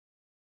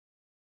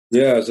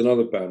 Yeah, there's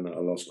another band that I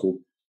lost called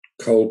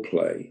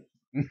Coldplay,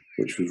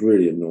 which was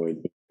really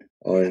annoyed me.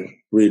 I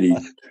really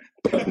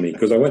bugged me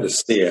because I went to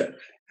see it.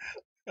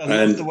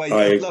 I love the way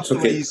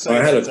you say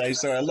that, Dave.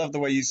 Sorry, I love the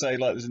way you say,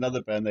 like, there's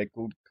another band there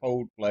called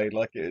Coldplay.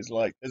 Like, it is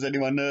like, has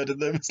anyone heard of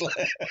them? It's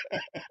like...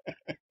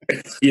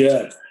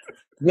 Yeah.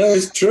 No,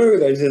 it's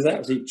true. It's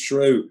absolutely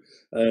true.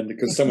 And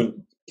because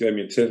someone gave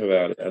me a tip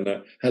about it, and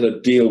I had a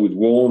deal with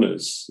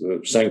Warner's,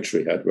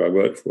 Sanctuary had, where I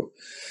worked for.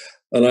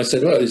 And I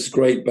said, well, this is a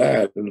great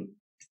band. And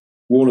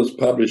Warner's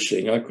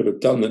Publishing, I could have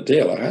done the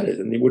deal. I had it,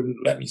 and they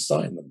wouldn't let me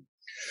sign them.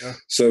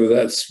 So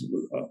that's,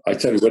 I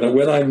tell you,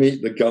 when I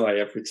meet the guy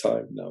every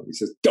time now, he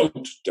says,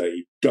 don't,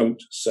 Dave,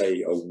 don't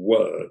say a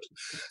word.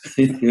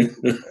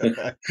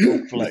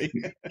 Coldplay.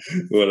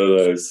 One of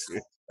those.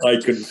 I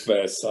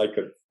confess. So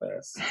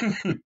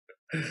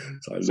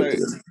I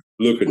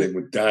look at him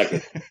with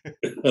dagger.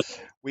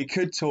 We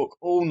could talk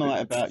all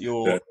night about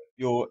your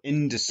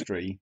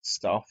industry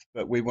stuff,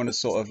 but we want to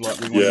sort of like,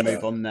 to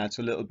move on now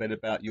to a little bit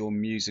about your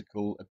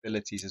musical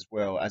abilities as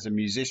well as a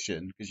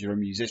musician, because you're a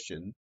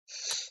musician.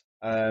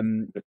 So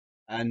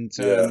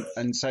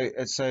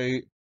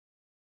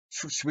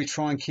should we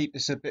try and keep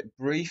this a bit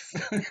brief?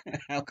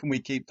 How can we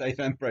keep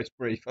Dave Ambrose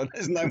brief? Oh,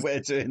 there's no way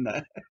of doing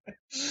that.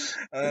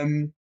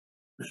 Do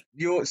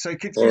you want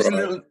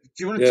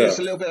to do us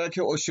a little bit,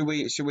 or should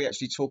we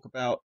actually talk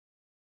about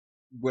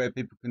where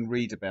people can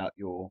read about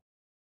your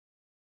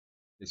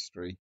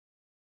history?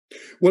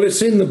 Well,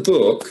 it's in the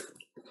book.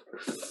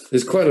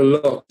 There's quite a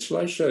lot. Shall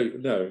I show you?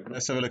 No.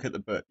 Let's have a look at the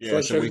book.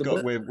 Yeah, so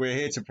we're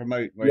here to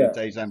promote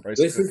Dave Ambrose.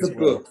 This is the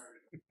book.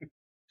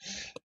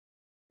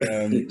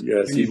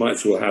 Yes, you might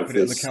as well have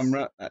this. It on the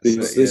camera.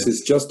 This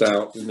is just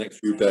out in the next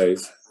few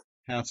days.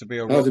 How to be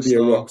a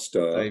rock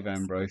star. Dave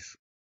Ambrose.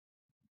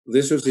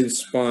 This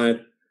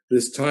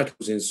title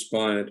was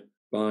inspired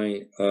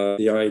by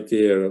the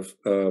idea of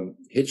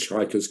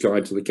Hitchhiker's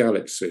Guide to the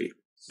Galaxy,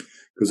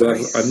 because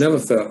I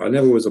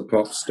never was a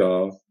pop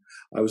star.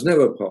 I was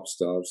never a pop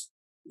star,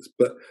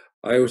 but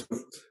I was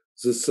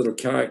a sort of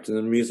character in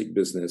the music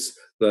business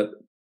that,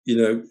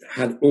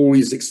 had all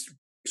these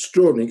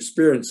extraordinary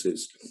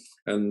experiences.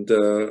 And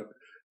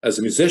as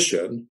a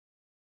musician,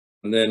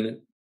 and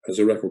then as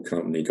a record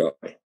company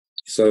guy.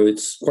 So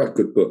it's quite a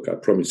good book, I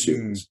promise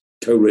you. It's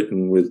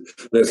co-written with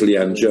Leslie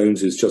Ann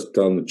Jones, who's just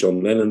done the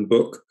John Lennon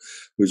book,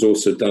 who's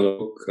also done a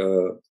book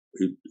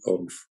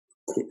on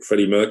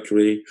Freddie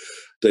Mercury,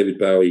 David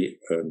Bowie,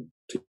 and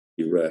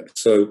T-Rex.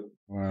 So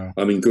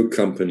I'm in good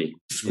company.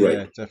 It's great.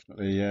 Yeah,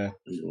 definitely, yeah.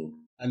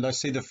 And I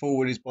see the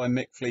forward is by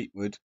Mick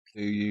Fleetwood,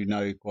 who you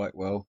know quite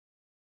well.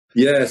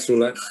 Yes, well,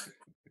 that's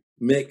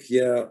Mick.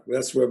 Yeah,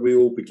 that's where we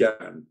all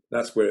began.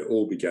 That's where it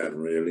all began,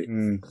 really,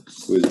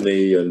 with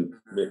me and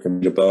Mick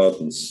and the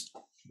Bardens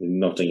in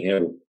Notting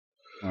Hill.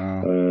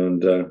 Wow.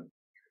 And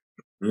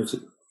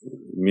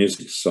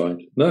music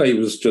side. No, it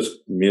was just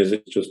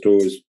music, just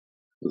always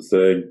the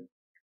thing.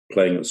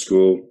 Playing at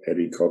school,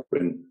 Eddie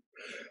Cochran,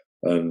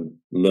 and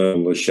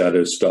learn the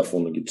Shadow stuff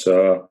on the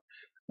guitar,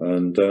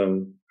 and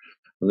then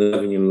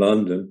living in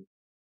London,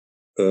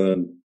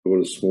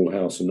 bought a small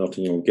house in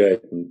Notting Hill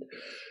Gate, and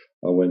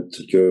I went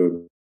to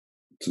go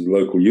to the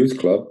local youth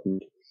club.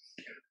 And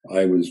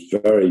I was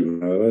very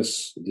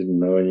nervous, didn't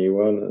know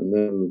anyone, and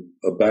then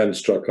a band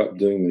struck up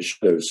doing the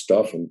Shadow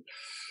stuff, and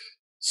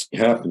it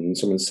happened. And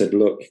someone said,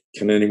 "Look,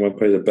 can anyone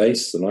play the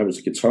bass?" And I was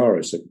a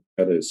guitarist at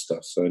Shadow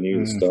stuff, so I knew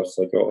the stuff.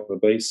 So I got on the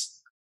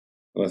bass.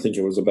 And I think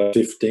it was about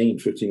 15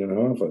 and a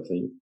half, I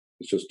think. I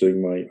was just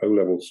doing my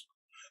O-levels.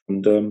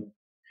 And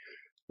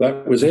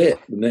that was it.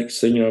 The next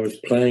thing, I was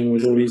playing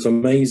with all these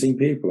amazing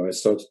people. I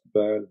started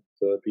the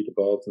band, Peter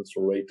Bartons,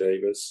 Ray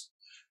Davis,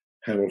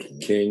 Hamilton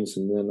Kings,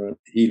 and then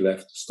he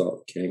left to start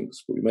the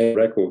Kings. But we made a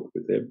record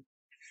with him,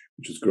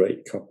 which was a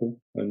great couple.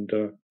 And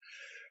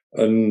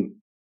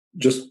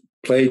just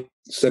played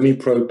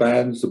semi-pro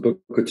bands, the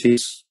Booker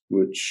T's,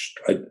 which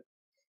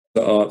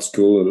the art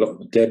school, a lot of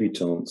the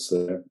debutantes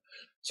there.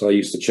 So I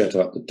used to chat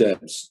up the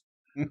Debs,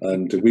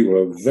 and we were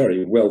a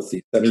very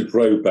wealthy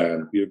semi-pro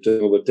band. We were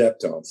doing all the Deb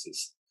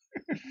dances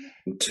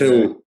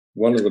until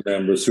one of the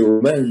members, who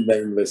remained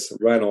nameless,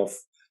 ran off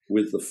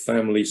with the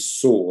family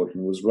sword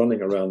and was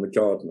running around the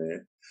garden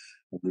here.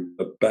 And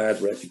a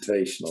bad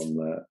reputation on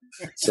that.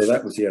 So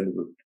that was the end of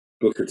the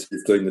Booker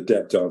T's doing the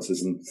Deb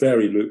dances, and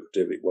very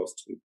lucrative it was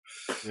too.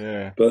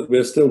 Yeah. But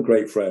we're still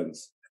great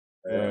friends.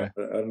 Yeah.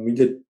 And we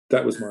did,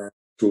 that was my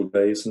school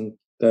days, and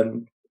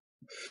then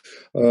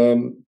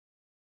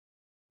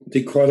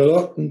did quite a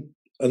lot, and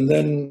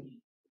then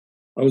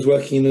I was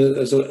working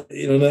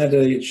in an ad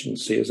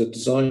agency as a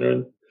designer,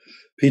 and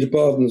Peter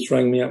Bardens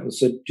rang me up and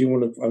said, "Do you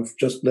want to? I've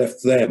just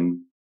left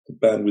them, the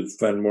band with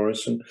Van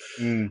Morrison.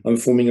 I'm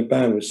forming a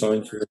band. We're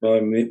signed to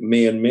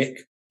me and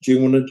Mick. Do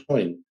you want to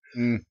join?"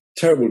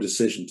 Terrible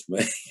decision to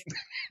make,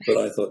 but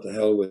I thought, to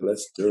hell with,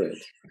 let's do it.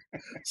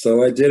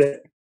 So I did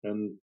it,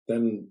 and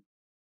then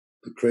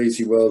the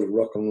crazy world of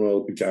rock and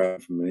roll began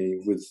for me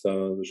with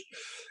the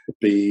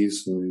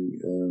Bees,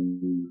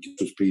 and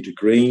it was Peter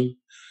Green,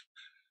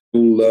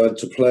 who learned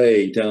to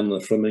play down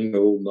the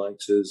Flamingo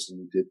all-nighters,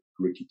 and we did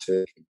Ricky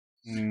Tick.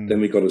 Then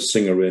we got a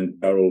singer in,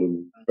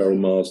 Beryl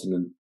Marsden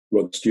and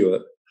Rod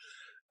Stewart,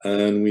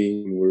 and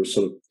we were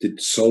sort of did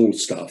soul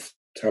stuff,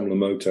 Tamla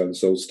Motown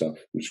soul stuff,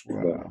 which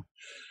was a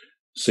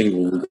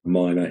single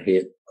minor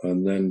hit.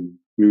 And then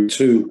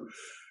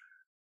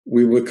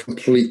we were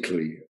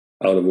completely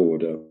out of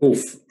order, all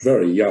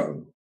very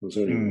young. I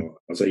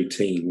was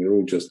 18. We were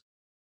all just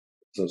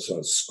at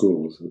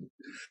school,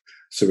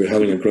 so we're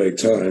having a great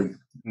time.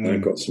 I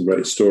got some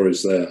great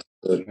stories there.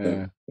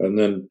 And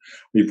then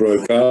we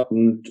broke up,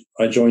 and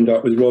I joined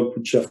up with Rod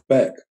with Jeff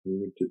Beck.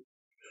 And we did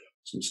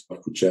some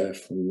stuff with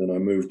Jeff, and then I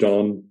moved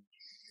on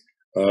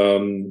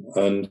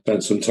and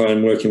spent some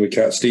time working with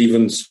Cat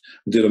Stevens.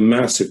 We did a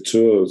massive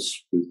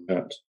tours with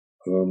Cat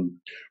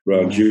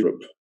around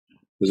Europe.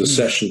 As a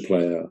session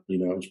player,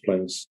 I was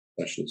playing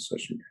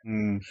session.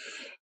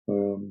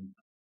 And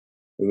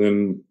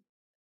then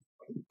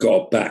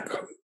got back,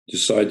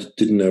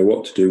 didn't know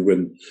what to do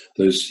when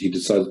he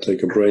decided to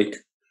take a break.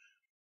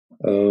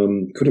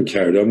 Could have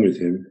carried on with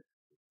him.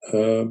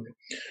 And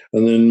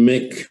then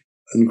Mick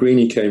and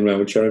Greenie came around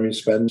with Jeremy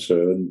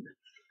Spencer, and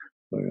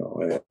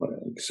I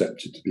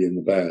accepted to be in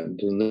the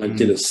band. And then I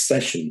did a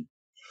session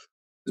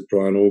with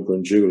Brian Auger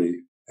and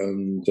Julie,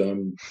 and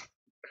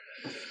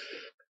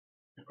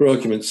for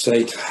argument's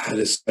sake, I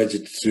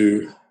decided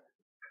to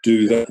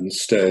do that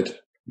instead,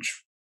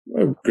 which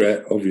I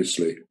regret,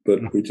 obviously,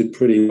 but we did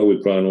pretty well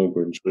with Brian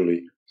Auger and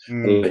Julie.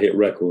 And I hit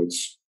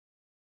records,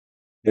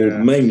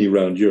 mainly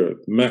around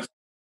Europe. Massive.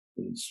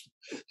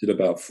 Did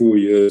about 4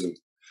 years of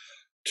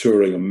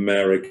touring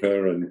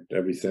America and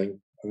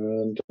everything.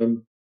 And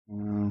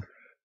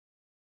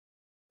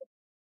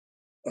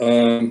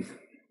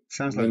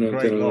sounds like a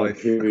great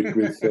life.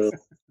 With,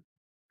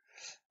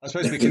 I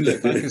suppose we can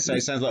look back and say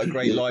it sounds like a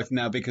great life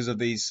now because of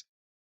these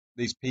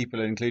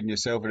people, including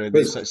yourself,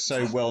 they're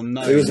so well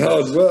known. It was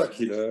hard work,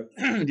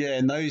 Yeah,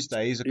 in those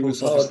days, of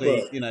course,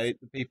 obviously, the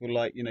people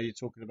like you're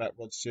talking about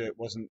Rod Stewart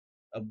wasn't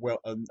a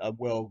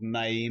world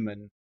name,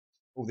 and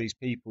all these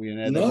people,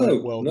 they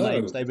weren't world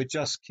names. They were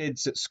just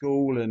kids at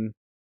school, and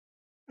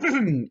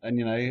and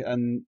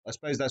I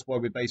suppose that's why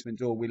with Basement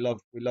Door we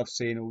love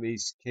seeing all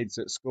these kids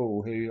at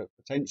school who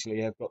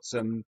potentially have got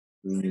some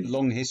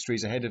long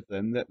histories ahead of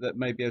them that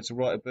may be able to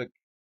write a book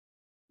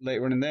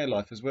later on in their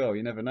life as well.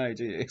 You never know,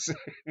 do you?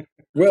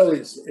 Well,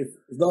 it's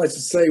nice to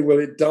say, well,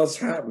 it does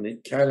happen.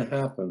 It can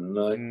happen.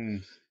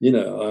 And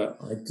Mm,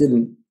 I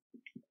didn't,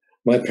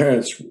 my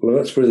parents, well,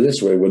 let's put it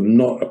this way, were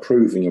not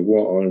approving of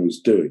what I was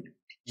doing.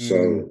 mm,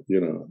 So,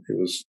 it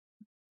was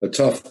a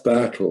tough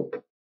battle.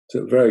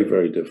 So very,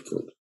 very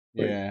difficult.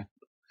 Right. yeah.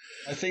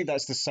 I think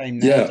that's the same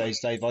Yeah. nowadays,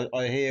 Dave.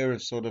 I hear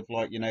of sort of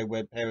like,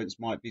 where parents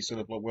might be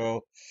sort of like,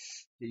 well,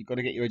 you've got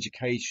to get your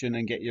education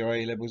and get your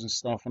A levels and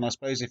stuff. And I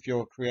suppose if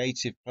you're a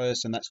creative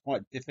person, that's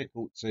quite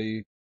difficult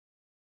to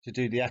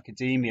do the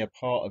academia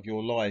part of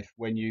your life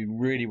when you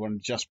really want to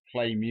just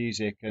play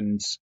music and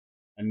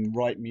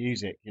write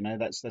music.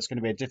 That's going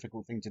to be a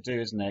difficult thing to do,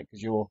 isn't it?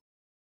 Because you're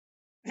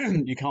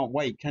you can't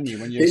wait, can you?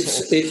 When you're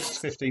sort of It's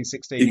 15,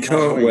 16, you you can't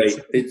can't wait.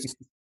 wait.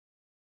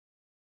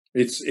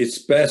 It's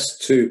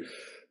best to,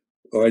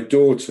 my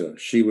daughter,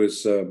 she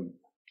was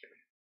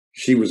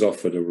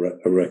offered a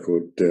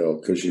record deal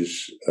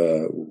because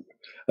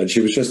and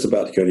she was just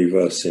about to go to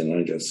university, and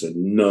I just said,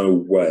 no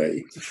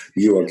way,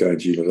 you are going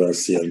to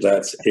university, and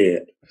that's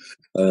it.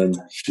 And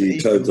she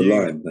toed Even the you.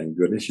 line, thank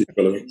goodness.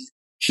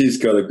 She's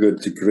got a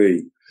good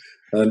degree.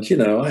 And,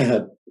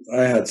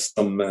 I had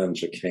some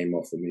manager came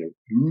offer me a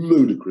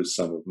ludicrous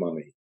sum of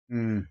money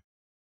Mm,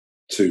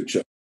 to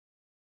just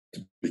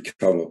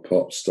become a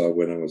pop star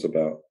when I was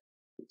about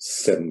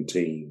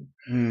 17.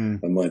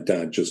 mm, And my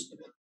dad just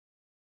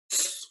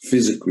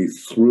physically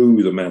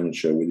threw the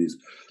manager with his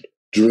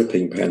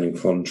dripping pen and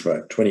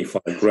contract,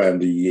 25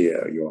 grand a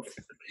year.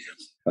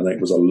 And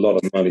it was a lot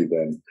of money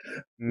then.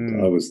 I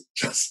mm. was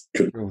just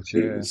Oh, yeah.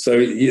 confused. So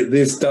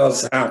this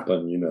does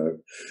happen,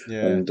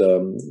 Yeah. And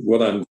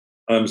what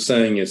I'm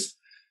saying is,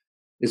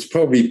 it's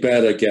probably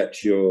better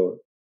get your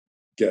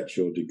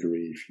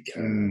degree if you Mm,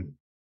 can,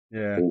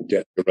 yeah. or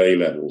get your A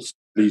levels.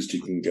 At least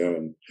you can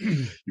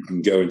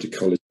go into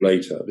college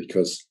later,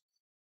 because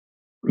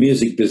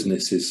music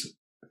business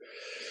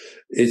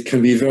it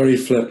can be very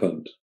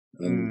flippant.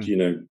 And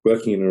Mm,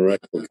 working in a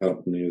record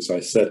company, as I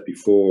said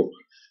before,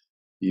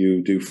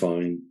 you do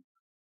find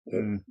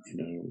that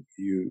mm.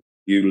 you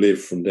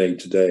live from day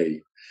to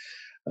day,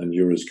 and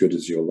you're as good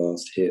as your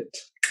last hit.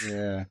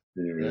 Yeah.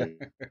 Yeah. Yeah,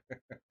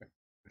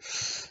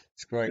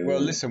 It's great. Well,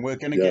 yeah, listen, we're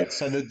going to yeah. get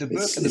so the book.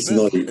 It's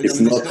not I it's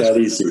mean, not that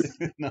easy.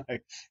 no,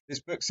 this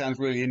book sounds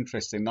really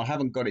interesting. I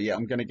haven't got it yet.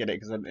 I'm going to get it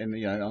because I'm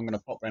going to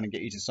pop around and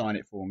get you to sign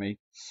it for me.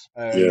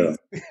 Yeah,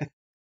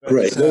 But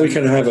great. Well, we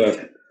can have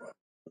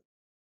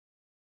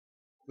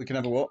we can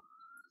have a what?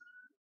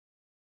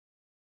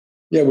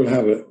 yeah, we'll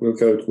have it. We'll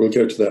go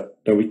to that.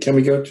 No, can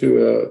we go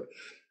to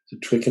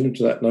Twickenham,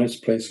 to that nice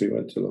place we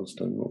went to last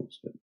time? What was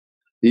it?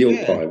 The eel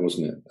Yeah, pie,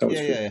 wasn't it? That was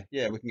yeah, good.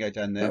 yeah, yeah. We can go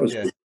down That there. was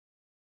Yeah, good.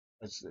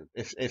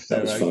 if That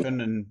they're was fun.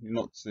 open and you're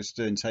not just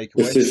doing If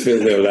takeaways.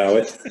 they allow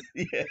it.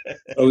 Yeah,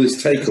 Oh,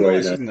 there's it was takeaway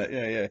nice, now. wasn't it?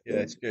 Yeah, yeah, yeah. Yeah,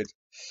 It's good.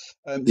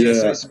 Yeah. So yeah,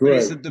 it's but it's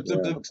great.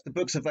 Yeah. the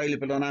book's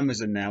available on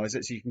Amazon now, is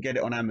it? So you can get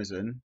it on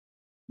Amazon.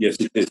 Yes,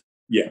 it is.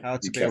 Yeah, How you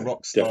to Be a can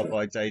Rock Star definitely.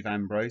 by Dave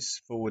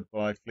Ambrose, forward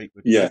by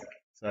Fleetwood Yeah, Mac.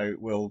 So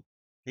we'll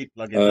keep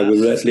plugging that. with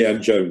Leslie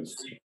Ann Jones.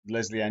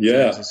 Leslie Ann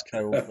Jones Yeah, is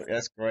co-author.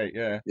 That's great.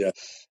 Yeah. yeah.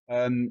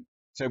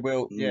 So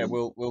we'll yeah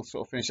Mm. we'll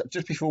sort of finish up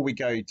just before we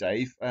go,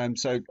 Dave.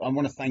 So I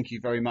want to thank you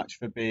very much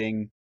for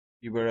being.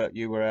 You were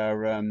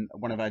our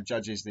one of our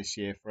judges this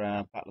year for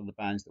our Battle of the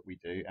Bands that we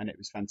do, and it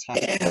was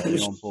fantastic Yeah, it having you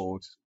was on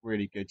board.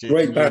 Really good.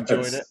 great And you enjoyed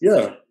bands. it?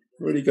 Yeah,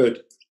 really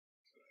good.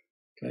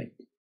 Okay.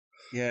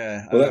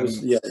 Yeah. Well,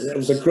 that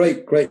was a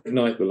great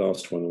night. The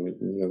last one,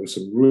 with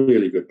some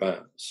really good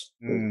bands.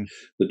 Mm,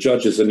 The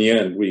judges, in the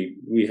end,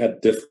 we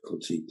had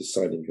difficulty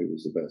deciding who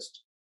was the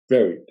best.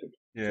 Very difficult.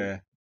 yeah.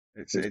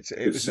 Good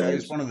It was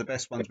songs. one of the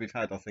best ones we've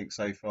had, I think,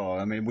 so far.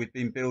 I mean, we've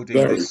Very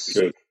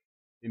good.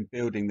 been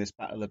building this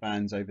Battle of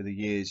Bands over the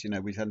years.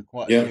 We've had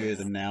quite a Yeah. few of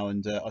them now,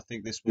 and I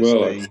think this was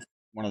Well, the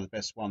one of the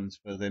best ones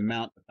for the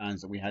amount of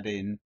bands that we had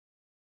in,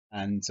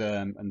 and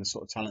the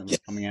sort of talent that was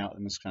coming out of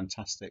them was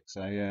fantastic.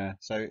 So yeah,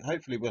 so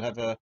hopefully we'll have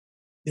a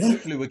yeah.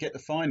 hopefully we'll get the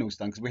finals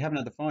done because we haven't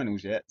had the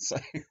finals yet. So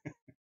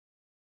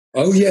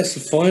Oh yes, the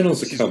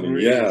finals which are is coming.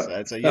 really Yeah.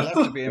 sad. So you'll have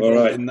to be All involved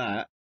right. in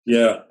that.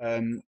 Yeah. I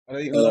think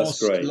Oh, that's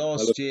great. I look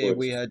last year forward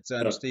we to had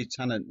it. Steve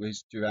Tennant,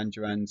 was Duran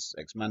Duran's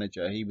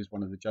ex-manager. He was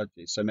one of the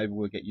judges, so maybe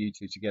we'll get you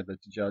two together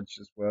to judge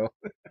as well,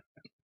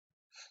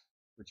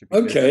 which would be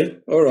good. Okay.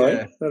 All right.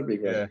 Yeah, That'd be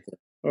great. yeah.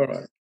 All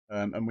right.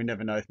 And we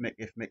never know if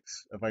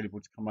Mick's available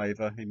to come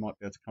over, he might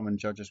be able to come and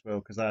judge as well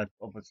because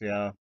obviously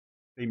our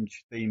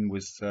theme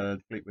was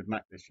Fleetwood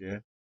Mac this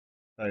year,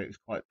 so it was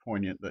quite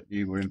poignant that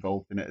you were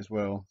involved in it as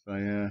well. So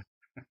yeah,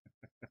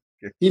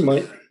 good. He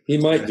might. He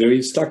might Yeah. do.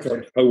 He's stuck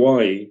in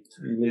Hawaii.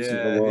 He lives in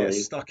Yeah, Hawaii.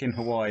 stuck in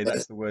Hawaii.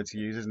 That's the word to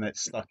use, isn't it?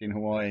 Stuck in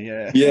Hawaii.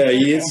 Yeah. Yeah,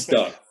 he is bet,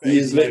 stuck. bet He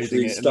he's is loathing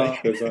literally it, isn't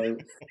stuck. As I.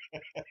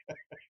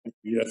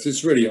 Yes,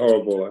 it's really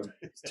horrible.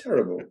 It's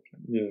terrible.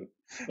 Yeah.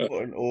 he?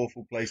 What an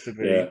awful place to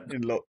be Yeah.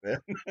 in lockdown.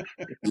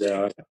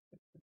 Yeah.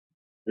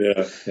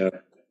 Yeah. Yeah.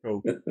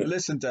 Cool. Well,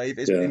 listen, Dave,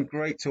 it's Yeah. been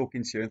great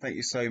talking to you, and thank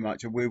you so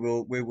much. And we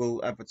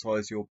will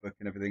advertise your book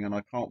and everything. And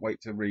I can't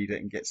wait to read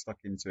it and get stuck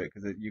into it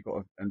because you've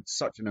got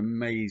such an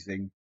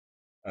amazing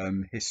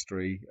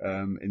history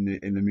in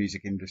the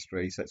music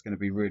industry. So it's going to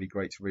be really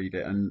great to read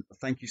it. And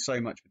thank you so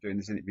much for doing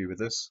this interview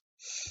with us.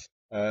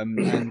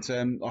 And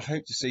I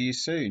hope to see you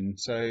soon.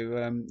 So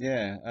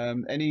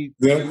any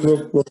Yeah,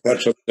 we'll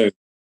catch up soon.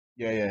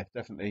 yeah,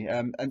 definitely.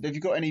 And have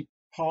you got any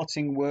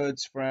parting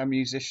words for our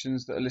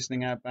musicians that are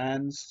listening our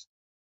bands?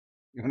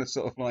 You want to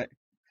sort of like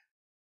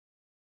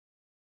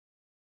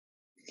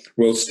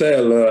We'll stay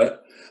alert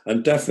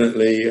and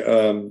definitely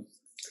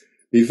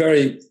be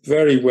very,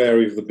 very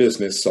wary of the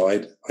business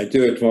side. I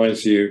do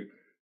advise you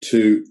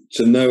to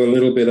know a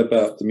little bit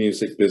about the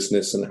music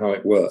business and how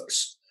it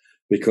works,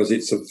 because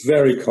it's a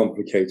very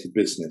complicated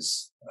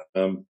business,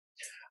 and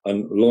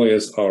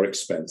lawyers are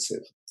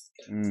expensive.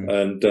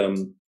 And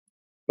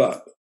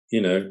but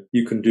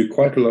you can do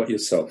quite a lot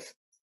yourself,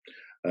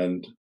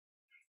 and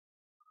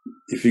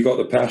if you got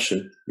the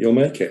passion, you'll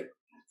make it.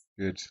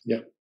 good.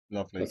 Yeah,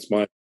 Lovely. that's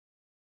my.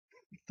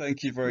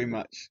 Thank you very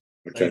much,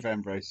 Okay. Dave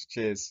Ambrose.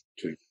 Cheers.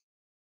 Cheers.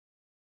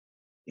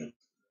 Yeah.